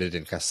implicated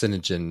in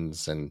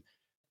carcinogens? And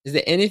is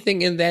there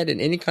anything in that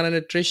in any kind of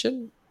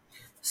nutrition?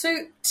 So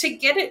to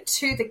get it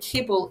to the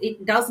kibble,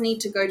 it does need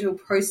to go to a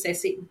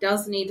process. It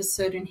does need a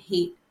certain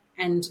heat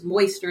and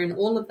moisture and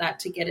all of that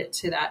to get it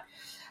to that.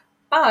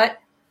 But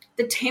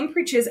the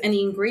temperatures and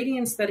the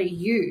ingredients that are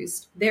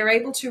used, they're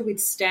able to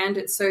withstand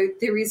it. So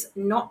there is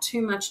not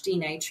too much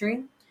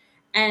denaturing.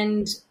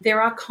 And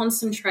there are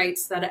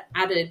concentrates that are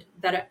added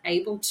that are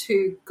able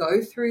to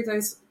go through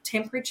those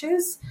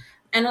temperatures.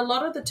 And a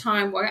lot of the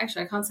time, well,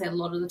 actually, I can't say a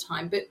lot of the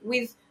time, but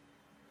with,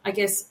 I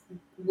guess,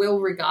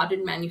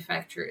 well-regarded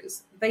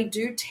manufacturers, they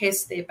do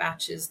test their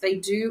batches. They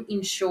do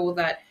ensure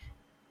that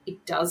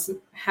it does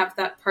have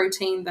that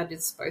protein that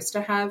it's supposed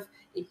to have.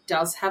 It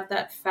does have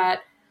that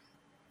fat.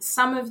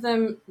 Some of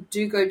them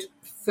do go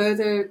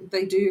further.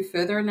 They do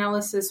further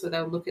analysis where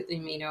they'll look at the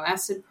amino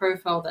acid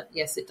profile that,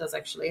 yes, it does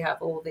actually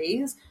have all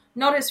these.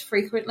 Not as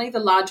frequently. The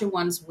larger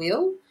ones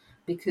will,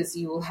 because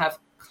you will have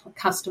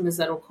customers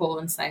that will call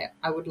and say,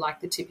 I would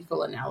like the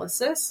typical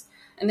analysis,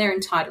 and they're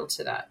entitled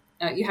to that.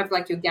 You have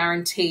like your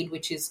guaranteed,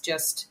 which is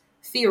just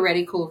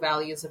theoretical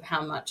values of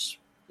how much,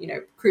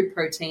 crude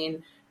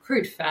protein,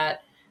 crude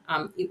fat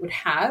it would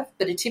have.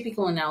 But a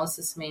typical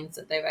analysis means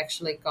that they've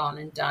actually gone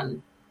and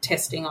done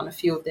testing on a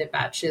few of their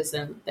batches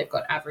and they've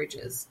got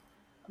averages.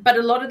 But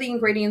a lot of the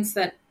ingredients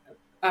that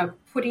are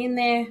put in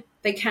there,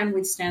 they can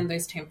withstand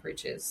those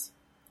temperatures.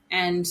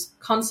 And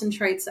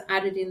concentrates are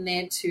added in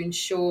there to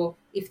ensure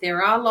if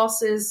there are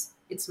losses,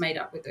 it's made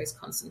up with those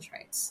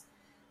concentrates.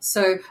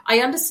 So I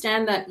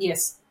understand that,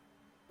 yes,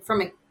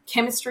 from a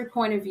chemistry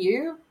point of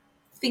view,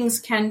 things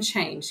can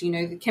change.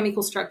 The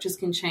chemical structures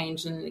can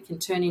change and it can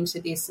turn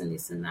into this and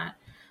this and that.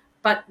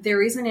 But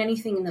there isn't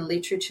anything in the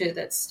literature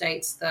that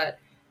states that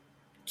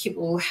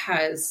kibble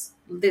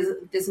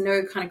there's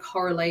no kind of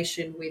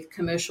correlation with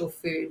commercial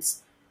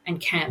foods and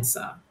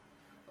cancer,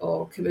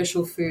 or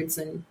commercial foods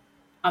and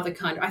other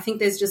kind. I think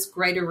there's just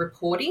greater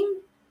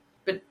reporting,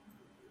 but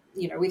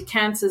with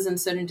cancers and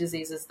certain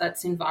diseases,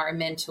 that's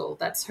environmental,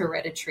 that's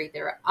hereditary.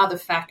 There are other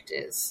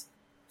factors.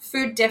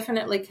 Food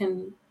definitely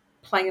can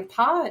play a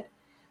part,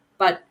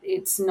 but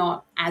it's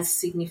not as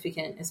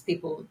significant as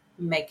people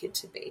make it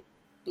to be.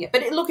 Yeah,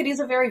 but it is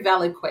a very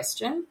valid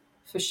question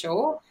for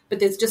sure, but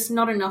there's just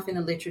not enough in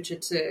the literature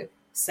to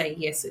say,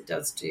 yes, it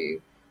does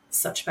do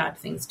such bad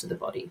things to the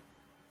body.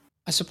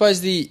 I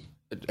suppose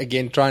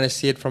again, trying to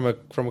see it from a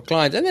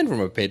client and then from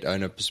a pet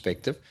owner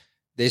perspective,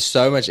 there's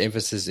so much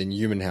emphasis in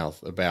human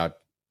health about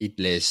eat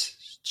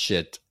less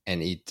shit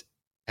and eat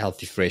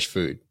healthy, fresh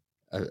food.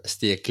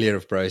 Steer clear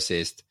of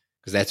processed,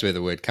 because that's where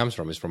the word comes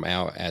from, is from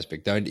our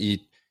aspect. Don't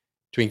eat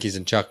Twinkies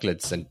and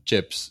chocolates and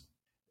chips.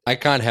 I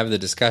can't have the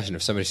discussion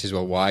if somebody says,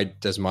 well, why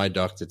does my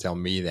doctor tell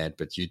me that,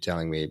 but you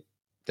telling me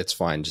that's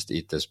fine, just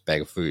eat this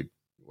bag of food?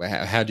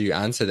 How do you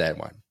answer that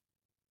one?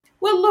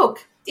 Well,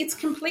 look, it's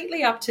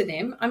completely up to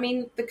them. I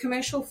mean, the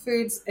commercial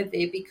foods are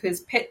there because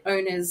pet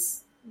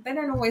owners, they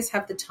don't always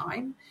have the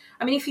time.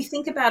 I mean, if you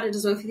think about it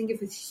as well, if you think of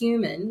it with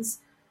humans,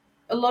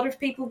 a lot of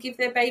people give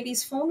their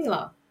babies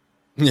formula.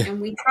 Yeah.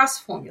 And we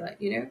trust formula,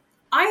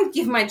 I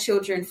give my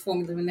children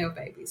formula when they were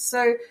babies.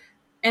 So,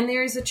 and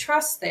there is a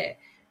trust there.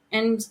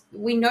 And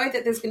we know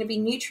that there's going to be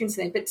nutrients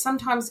there. But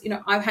sometimes,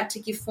 I've had to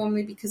give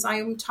formula because I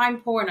am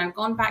time poor and I've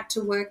gone back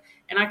to work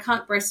and I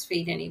can't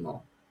breastfeed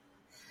anymore.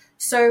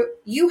 So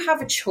you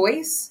have a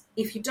choice.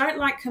 If you don't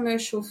like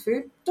commercial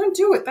food, don't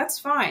do it. That's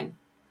fine.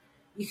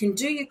 You can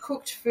do your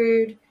cooked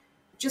food.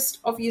 Just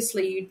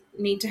obviously you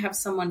need to have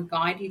someone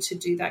guide you to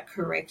do that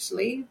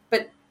correctly.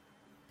 But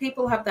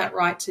people have that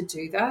right to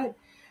do that.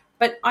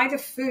 But either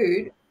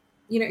food,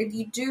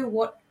 you do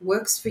what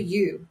works for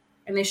you.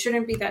 And there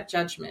shouldn't be that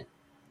judgment.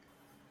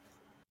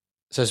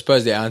 So I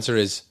suppose the answer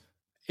is,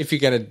 if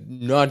you're going to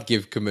not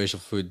give commercial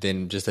food,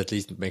 then just at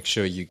least make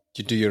sure you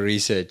do your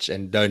research,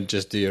 and don't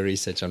just do your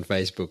research on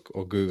Facebook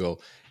or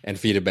Google and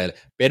feed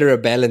better a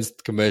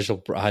balanced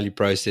commercial, highly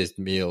processed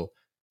meal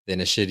than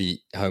a shitty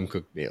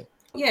home-cooked meal.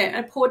 Yeah,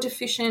 a poor,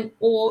 deficient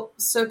or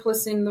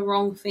surplus in the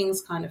wrong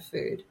things kind of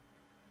food,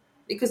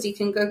 because you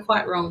can go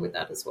quite wrong with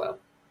that as well.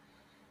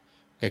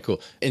 Okay, cool.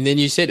 And then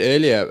you said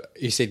earlier,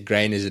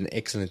 grain is an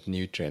excellent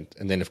nutrient.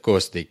 And then, of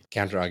course, the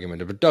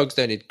counter-argument, but dogs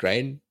don't eat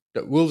grain.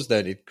 Wolves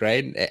don't eat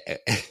grain.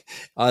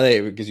 Are they?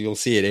 Because you'll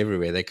see it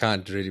everywhere. They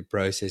can't really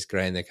process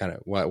grain. They kind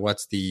of,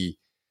 what's the,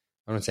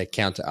 I don't say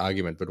counter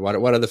argument, but what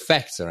are the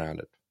facts around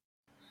it?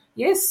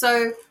 Yes,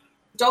 so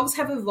dogs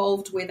have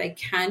evolved where they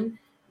can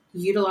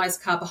utilize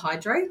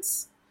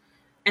carbohydrates,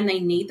 and they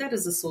need that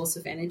as a source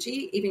of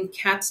energy. Even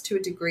cats, to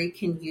a degree,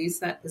 can use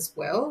that as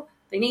well.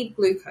 They need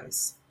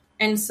glucose.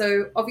 And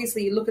so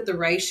obviously you look at the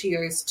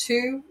ratios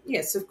too.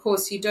 Yes, of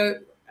course,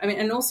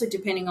 and also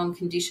depending on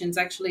conditions,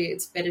 actually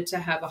it's better to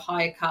have a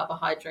higher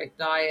carbohydrate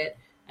diet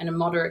and a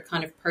moderate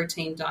kind of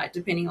protein diet,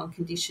 depending on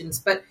conditions.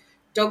 But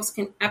dogs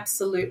can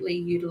absolutely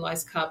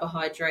utilize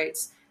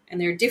carbohydrates, and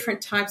there are different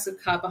types of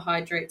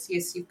carbohydrates.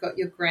 Yes, you've got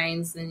your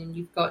grains and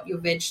you've got your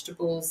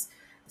vegetables.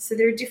 So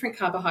there are different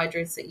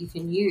carbohydrates that you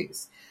can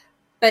use,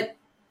 but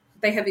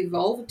they have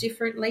evolved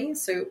differently.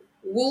 So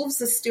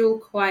wolves are still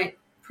quite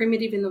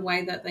primitive in the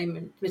way that they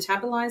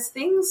metabolize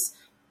things.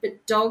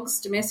 But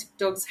domestic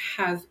dogs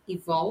have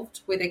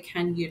evolved where they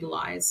can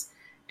utilize.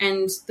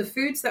 And the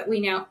foods that we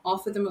now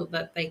offer them, or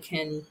that they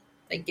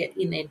get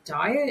in their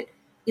diet,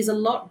 is a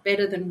lot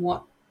better than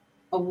what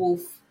a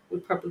wolf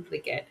would probably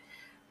get.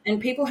 And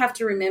people have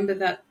to remember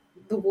that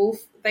the wolf,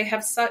 they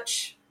have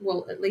such,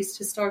 well, at least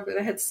historically,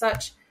 they had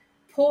such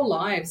poor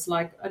lives.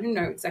 Like, I don't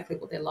know exactly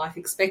what their life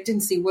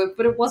expectancy were,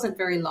 but it wasn't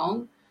very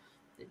long.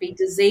 There'd be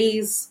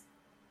disease,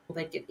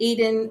 they'd get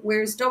eaten,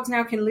 whereas dogs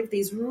now can live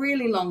these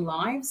really long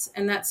lives,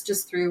 and that's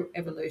just through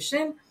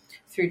evolution,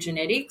 through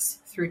genetics,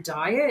 through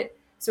diet.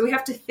 So we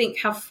have to think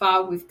how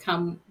far we've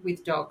come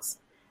with dogs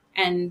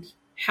and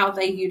how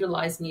they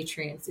utilize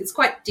nutrients. It's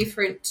quite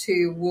different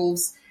to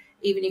wolves.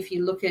 Even if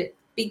you look at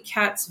big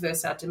cats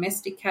versus our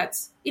domestic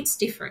cats, it's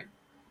different.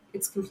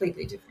 It's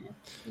completely different.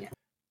 Yeah.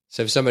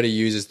 So if somebody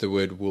uses the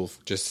word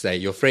wolf, just say,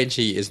 your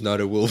Frenchie is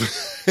not a wolf.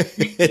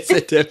 It's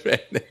a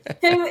different.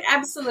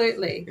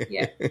 Absolutely,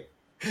 yeah.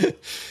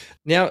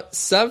 Now,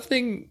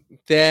 something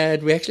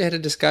that we actually had a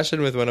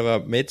discussion with one of our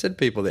medicine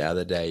people the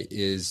other day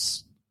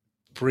is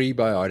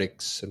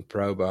prebiotics and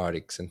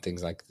probiotics and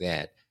things like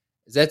that.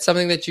 Is that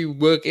something that you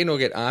work in or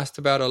get asked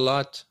about a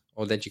lot,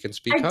 or that you can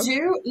speak of? I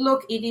do.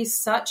 Look, it is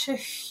such a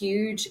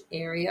huge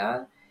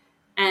area,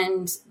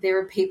 and there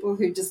are people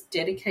who just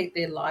dedicate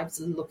their lives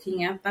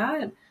looking at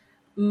that.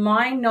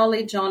 My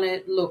knowledge on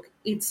it, look,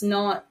 it's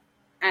not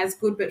as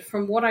good, but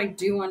from what I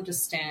do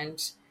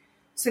understand,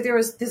 so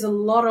there's a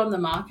lot on the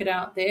market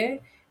out there,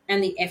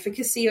 and the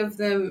efficacy of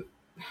them,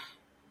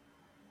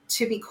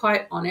 to be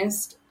quite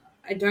honest,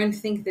 I don't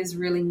think there's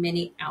really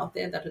many out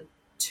there that are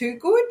too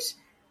good.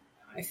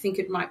 I think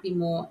it might be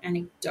more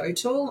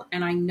anecdotal,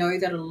 and I know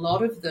that a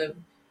lot of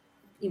them,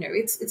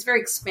 it's very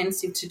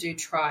expensive to do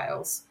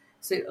trials.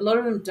 So a lot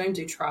of them don't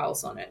do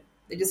trials on it.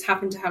 They just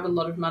happen to have a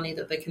lot of money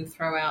that they can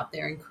throw out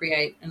there and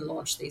create and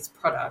launch these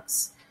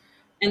products.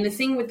 And the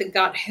thing with the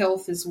gut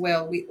health as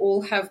well, we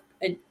all have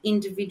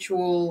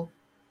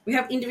we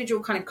have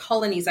individual kind of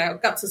colonies. Our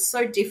guts are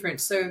so different.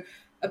 So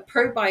a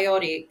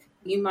probiotic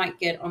you might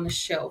get on the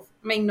shelf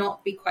may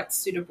not be quite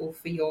suitable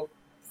for your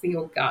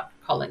gut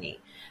colony.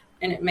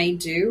 And it may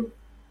do,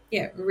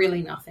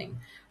 really nothing.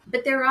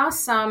 But there are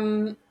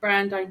some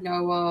brand I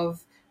know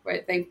of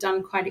where they've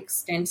done quite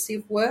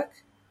extensive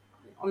work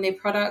on their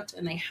product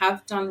and they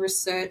have done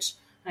research.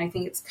 And I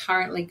think it's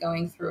currently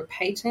going through a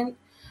patent.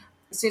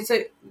 So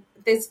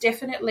there's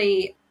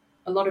definitely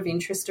a lot of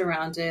interest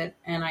around it,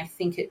 and I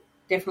think it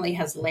definitely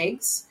has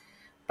legs,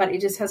 but it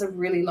just has a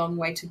really long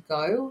way to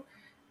go.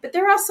 But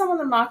there are some on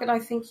the market, I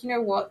think, you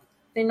know what,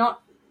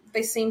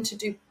 they seem to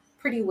do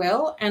pretty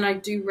well, and I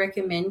do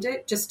recommend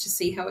it just to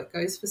see how it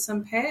goes for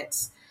some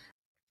pets.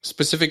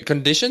 Specific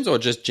conditions or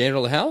just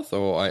general health,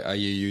 or are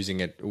you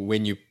using it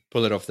when you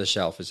pull it off the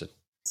shelf? Is it?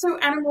 So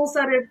animals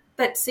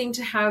that seem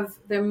to have,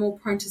 they're more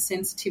prone to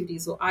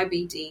sensitivities or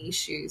IBD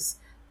issues,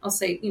 I'll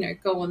say,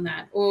 go on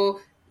that. Or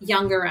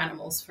younger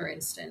animals, for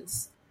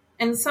instance.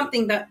 And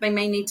something that they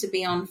may need to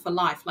be on for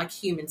life, like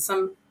humans.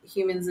 Some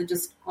humans are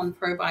just on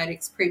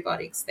probiotics,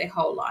 prebiotics their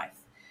whole life.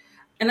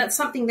 And that's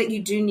something that you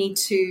do need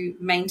to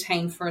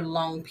maintain for a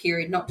long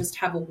period, not just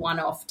have a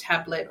one-off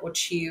tablet or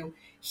chew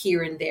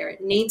here and there.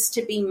 It needs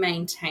to be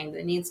maintained.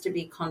 There needs to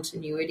be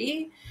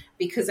continuity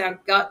because our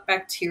gut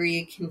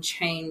bacteria can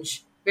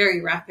change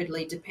very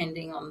rapidly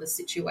depending on the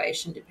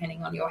situation,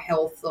 depending on your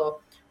health or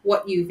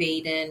what you've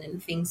eaten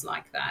and things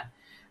like that.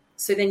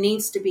 So there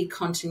needs to be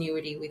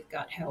continuity with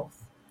gut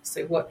health.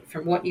 So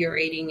from what you're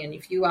eating, and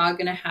if you are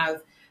going to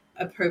have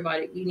a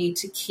probiotic, you need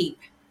to keep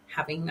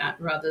having that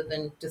rather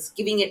than just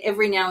giving it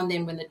every now and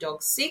then when the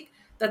dog's sick.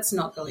 That's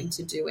not going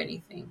to do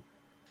anything.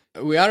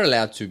 We are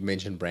allowed to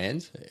mention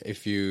brands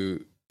if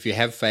you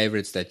have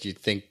favorites that you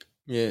think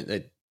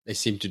that they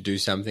seem to do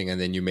something, and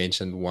then you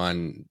mentioned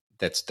one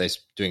that's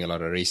doing a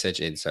lot of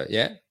research in. So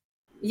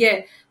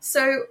Yeah.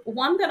 So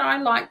one that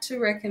I like to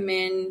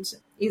recommend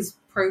is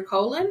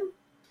Procolon.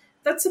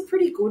 That's a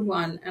pretty good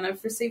one, and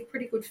I've received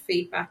pretty good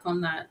feedback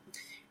on that.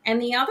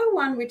 And the other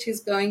one, which is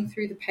going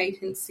through the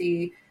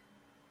patency,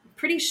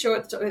 pretty sure,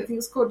 I think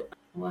it's called,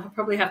 well, I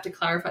probably have to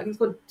clarify, I think it's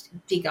called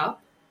Dig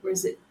Up, or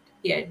is it,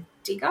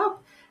 Dig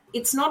Up.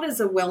 It's not as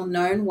a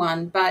well-known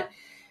one, but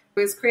it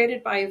was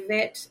created by a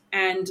vet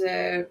and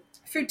a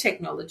food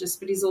technologist,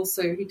 but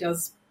he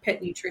does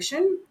pet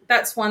nutrition.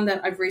 That's one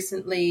that I've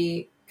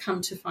recently come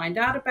to find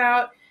out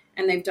about,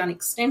 and they've done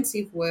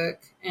extensive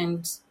work,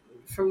 and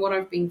from what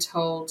I've been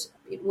told,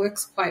 it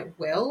works quite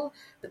well,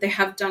 but they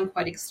have done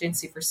quite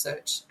extensive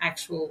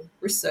actual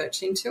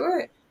research into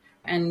it,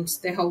 and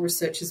their whole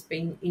research has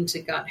been into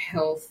gut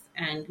health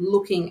and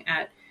looking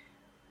at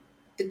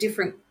the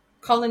different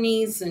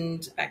colonies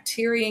and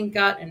bacteria in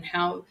gut and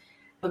how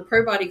the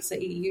probiotics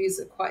that you use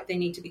they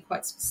need to be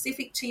quite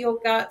specific to your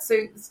gut. So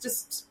it's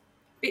just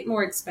a bit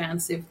more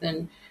expansive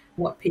than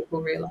what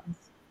people realize.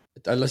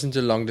 I listened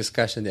to a long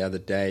discussion the other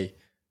day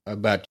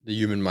about the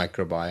human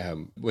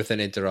microbiome with an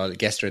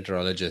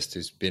gastroenterologist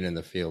who's been in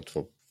the field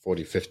for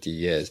 40, 50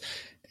 years.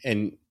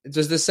 And it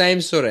was the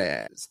same sort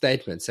of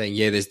statement saying,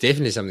 there's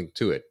definitely something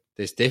to it.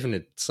 There's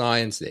definite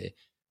science there,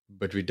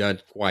 but we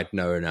don't quite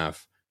know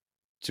enough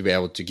to be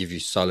able to give you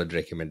solid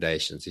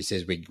recommendations. He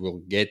says we will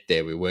get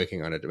there. We're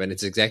working on it. And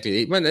it's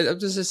exactly, it's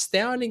an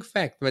astounding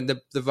fact. When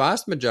the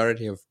vast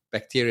majority of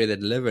bacteria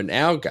that live in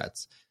our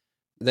guts,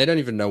 they don't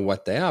even know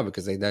what they are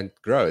because they don't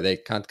grow. They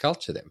can't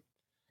culture them.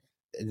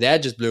 That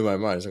just blew my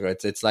mind.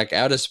 It's like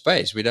outer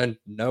space. We don't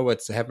know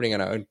what's happening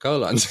in our own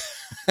colons.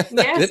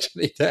 Yes.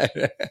 Literally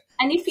don't.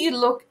 And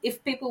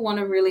if people want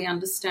to really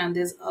understand,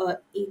 there's an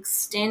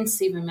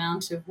extensive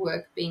amount of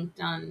work being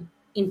done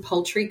in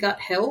poultry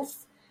gut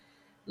health.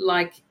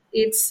 Like,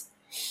 it's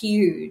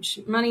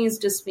huge. Money is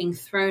just being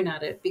thrown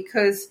at it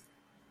because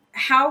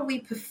how we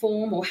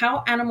perform or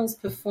how animals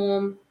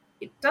perform,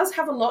 it does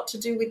have a lot to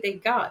do with their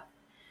gut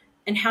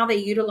and how they're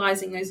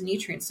utilizing those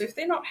nutrients. So if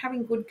they're not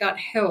having good gut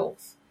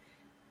health,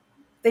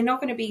 they're not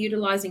going to be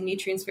utilizing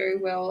nutrients very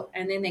well,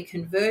 and then their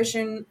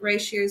conversion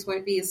ratios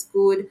won't be as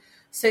good.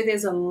 So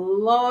there's a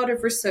lot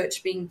of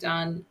research being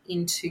done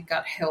into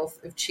gut health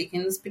of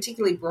chickens,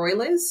 particularly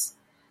broilers.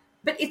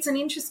 But it's an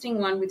interesting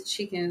one with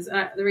chickens.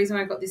 The reason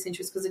I got this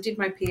interest because I did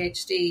my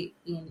PhD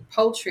in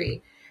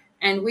poultry,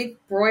 and with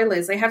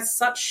broilers, they have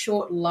such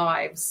short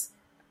lives.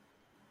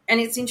 And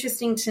it's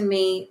interesting to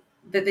me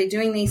that they're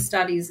doing these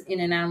studies in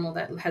an animal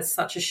that has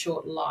such a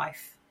short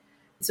life.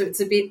 So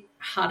it's a bit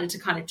harder to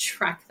kind of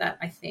track that,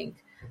 I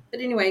think. But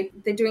anyway,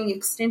 they're doing an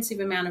extensive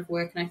amount of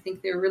work, and I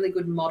think they're a really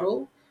good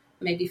model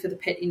maybe for the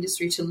pet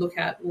industry to look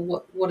at,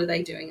 well, what are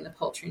they doing in the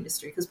poultry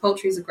industry? Because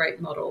poultry is a great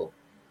model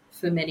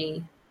for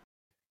many.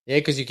 Yeah,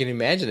 because you can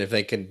imagine if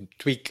they can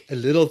tweak a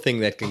little thing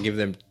that can give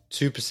them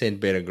 2%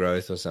 better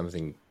growth or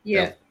something,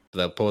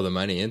 they'll pour the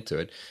money into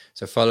it.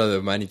 So follow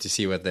the money to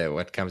see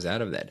what comes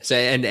out of that. So,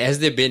 and has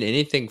there been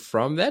anything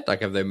from that?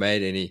 Like, have they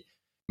made any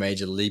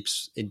major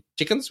leaps in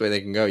chickens where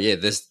they can go,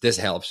 this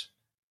helps?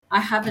 I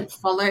haven't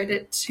followed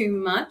it too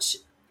much,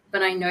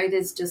 but I know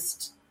there's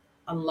just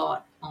a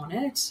lot on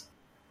it.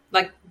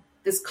 Like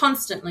there's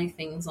constantly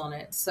things on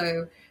it.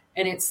 So,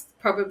 and it's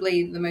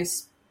probably the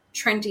most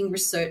trending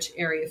research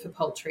area for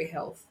poultry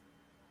health.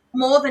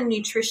 More than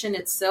nutrition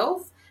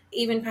itself,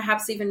 even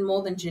perhaps even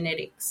more than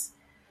genetics.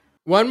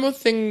 One more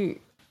thing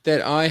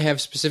that I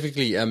have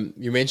specifically,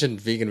 you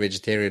mentioned vegan,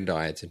 vegetarian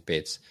diets in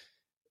pets.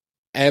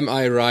 Am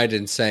I right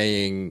in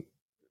saying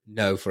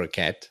no for a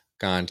cat?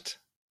 Can't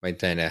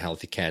maintain a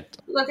healthy cat?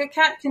 Look, a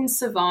cat can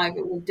survive.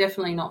 It will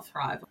definitely not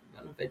thrive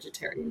on a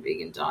vegetarian,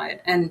 vegan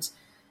diet. And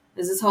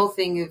there's this whole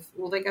thing of,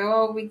 well, they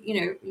go, oh,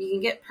 you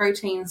can get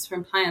proteins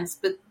from plants,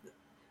 but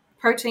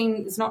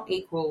protein is not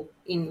equal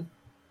in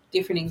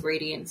different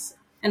ingredients.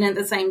 And at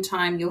the same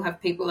time, you'll have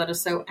people that are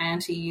so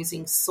anti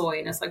using soy.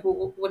 And it's like,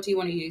 well, what do you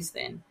want to use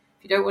then?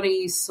 If you don't want to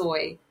use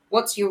soy,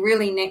 what's your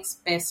really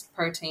next best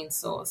protein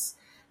source?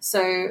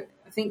 So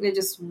I think they're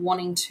just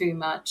wanting too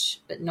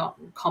much, but not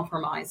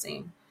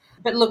compromising.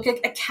 But look, a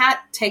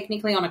cat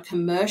technically on a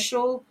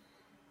commercial,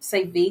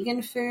 say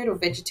vegan food or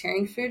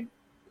vegetarian food,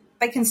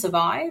 they can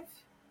survive.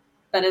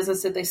 But as I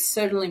said, they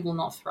certainly will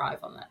not thrive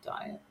on that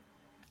diet.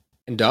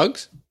 And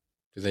dogs?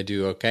 Do they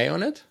do okay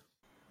on it?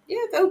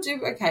 Yeah, they'll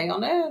do okay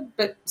on it,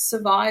 but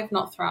survive,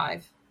 not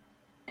thrive.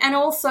 And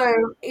also,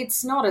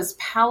 it's not as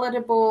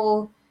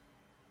palatable.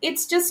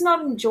 It's just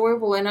not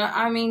enjoyable. And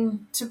I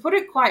mean, to put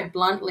it quite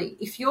bluntly,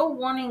 if you're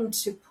wanting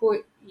to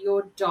put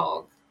your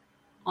dog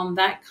on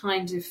that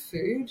kind of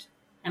food,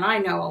 and I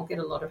know I'll get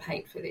a lot of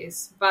hate for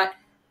this, but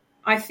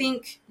I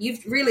think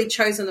you've really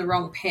chosen the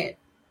wrong pet.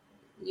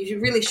 You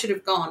really should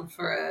have gone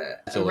for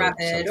a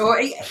rabbit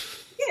or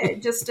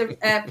just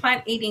a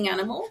plant-eating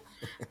animal,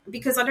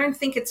 because I don't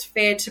think it's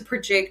fair to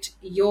project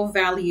your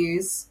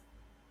values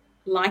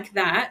like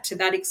that to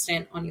that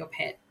extent on your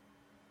pet.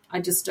 I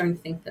just don't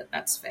think that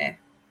that's fair.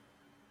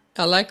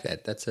 I like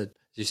that.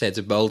 You say it's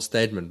a bold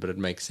statement, but it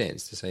makes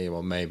sense to say,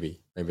 well,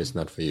 maybe it's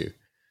not for you.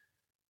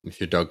 If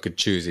your dog could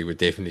choose, he would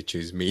definitely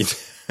choose meat.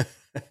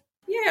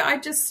 Yeah, I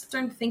just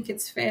don't think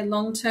it's fair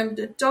long term.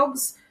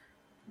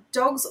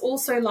 Dogs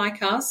also,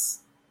 like us,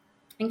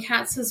 and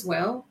cats as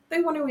well,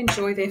 they want to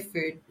enjoy their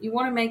food. You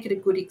want to make it a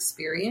good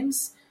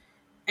experience.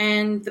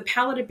 And the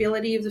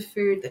palatability of the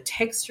food, the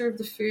texture of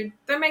the food,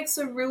 that makes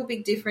a real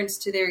big difference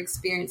to their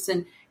experience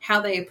and how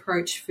they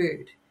approach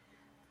food.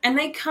 And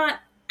they can't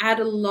add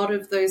a lot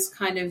of those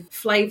kind of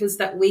flavors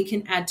that we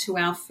can add to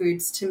our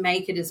foods to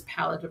make it as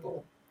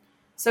palatable.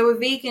 So a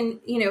vegan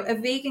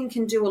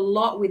can do a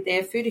lot with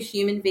their food. A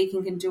human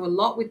vegan can do a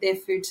lot with their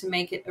food to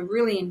make it a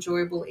really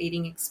enjoyable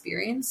eating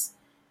experience.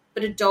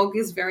 But a dog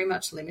is very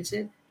much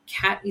limited.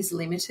 Cat is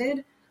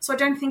limited. So I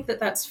don't think that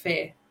that's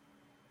fair.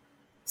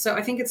 So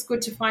I think it's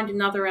good to find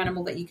another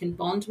animal that you can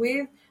bond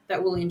with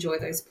that will enjoy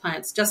those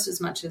plants just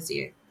as much as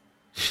you.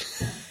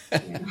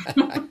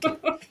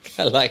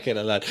 I like it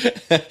a lot.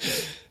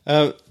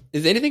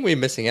 Is there anything we're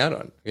missing out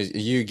on? Because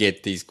you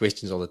get these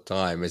questions all the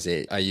time.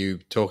 Are you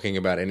talking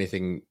about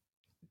anything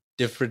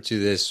different to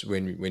this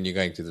when you're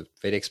going to the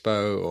Vet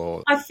Expo?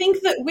 Or I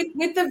think that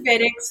with the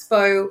Vet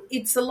Expo,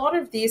 it's a lot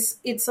of this.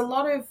 It's a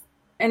lot of,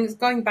 and it's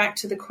going back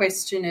to the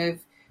question of,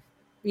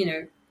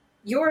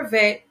 you're a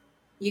vet,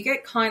 you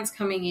get clients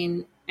coming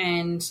in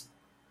and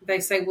they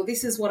say, well,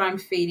 this is what I'm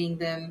feeding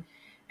them.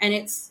 And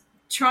it's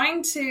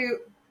trying to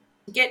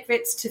get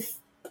vets to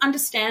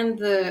understand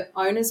the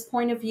owner's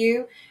point of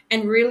view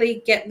and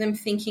really get them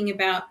thinking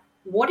about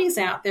what is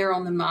out there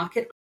on the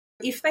market.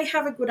 If they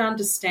have a good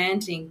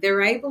understanding,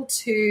 they're able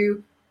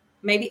to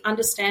maybe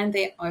understand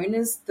their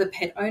owners, the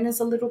pet owners,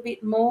 a little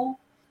bit more,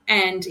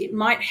 and it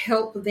might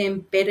help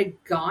them better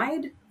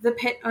guide the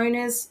pet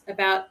owners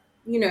about,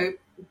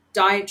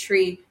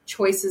 dietary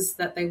choices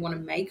that they want to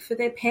make for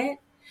their pet,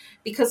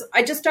 because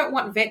I just don't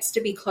want vets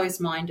to be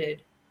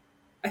closed-minded.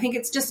 I think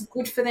it's just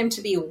good for them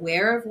to be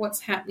aware of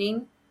what's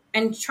happening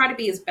and try to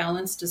be as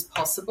balanced as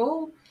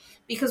possible,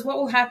 because what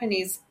will happen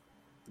is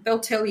they'll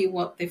tell you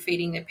what they're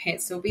feeding their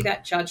pets. There'll be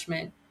that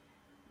judgment.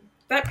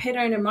 That pet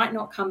owner might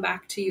not come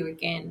back to you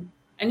again,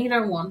 and you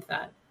don't want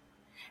that.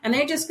 And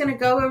they're just going to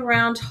go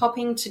around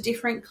hopping to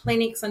different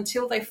clinics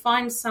until they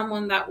find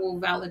someone that will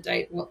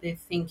validate what they're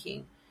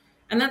thinking.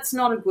 And that's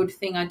not a good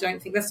thing, I don't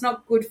think. That's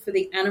not good for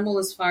the animal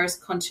as far as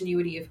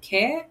continuity of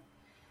care.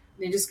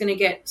 They're just going to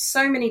get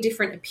so many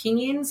different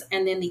opinions,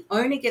 and then the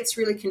owner gets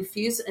really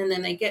confused, and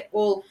then they get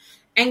all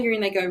angry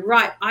and they go,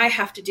 right, I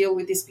have to deal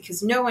with this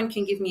because no one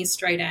can give me a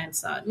straight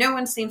answer. No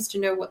one seems to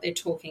know what they're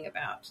talking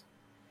about.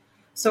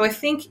 So I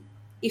think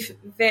if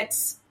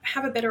vets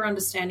have a better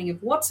understanding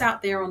of what's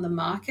out there on the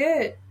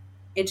market,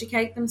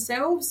 educate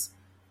themselves,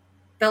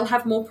 they'll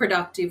have more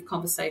productive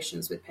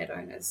conversations with pet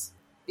owners,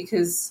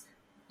 because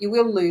you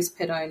will lose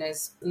pet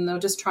owners and they'll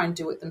just try and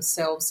do it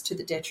themselves to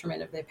the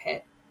detriment of their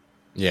pet.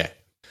 Yeah.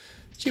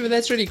 Shiva,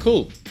 that's really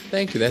cool.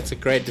 Thank you. That's a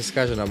great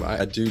discussion.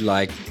 I do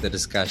like the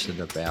discussion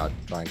about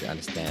trying to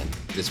understand.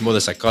 There's more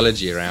the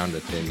psychology around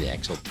it than the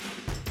actual,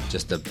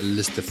 just a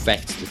list of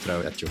facts to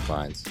throw at your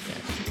clients. Yeah.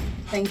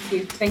 Thank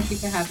you. Thank you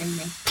for having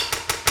me.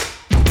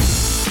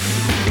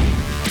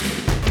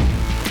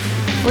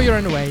 Before you're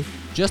on the way,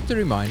 just a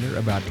reminder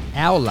about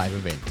our live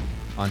event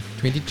on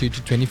 22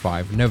 to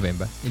 25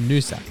 November in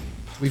Noosa.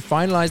 we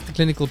finalized the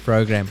clinical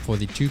program for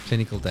the 2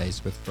 clinical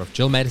days with Prof.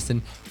 Jill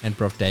Madison and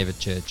Prof. David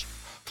Church,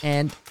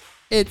 and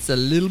it's a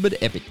little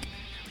bit epic.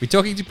 We're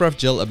talking to Prof.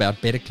 Jill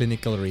about better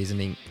clinical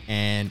reasoning,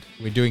 and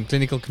we're doing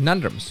clinical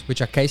conundrums,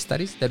 which are case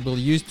studies that we'll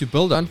use to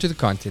build onto the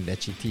content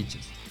that she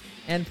teaches.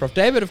 And Prof.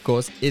 David, of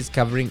course, is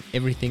covering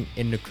everything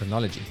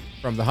endocrinology,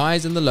 from the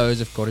highs and the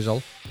lows of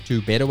cortisol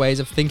to better ways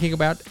of thinking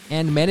about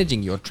and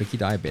managing your tricky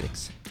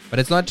diabetics. But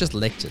it's not just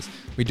lectures.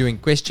 We're doing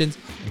questions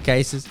and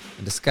cases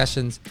and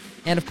discussions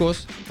and, of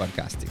course,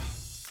 podcasting.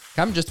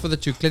 Come just for the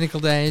 2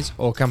 clinical days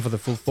or come for the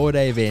full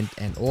 4-day event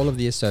and all of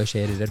the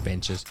associated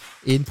adventures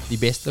in the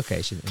best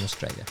location in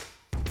Australia.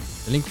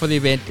 The link for the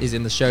event is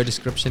in the show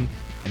description,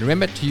 and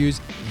remember to use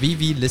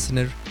VV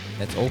Listener,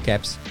 that's all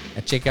caps,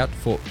 at checkout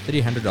for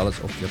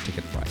 $300 off your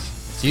ticket price.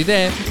 See you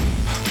there!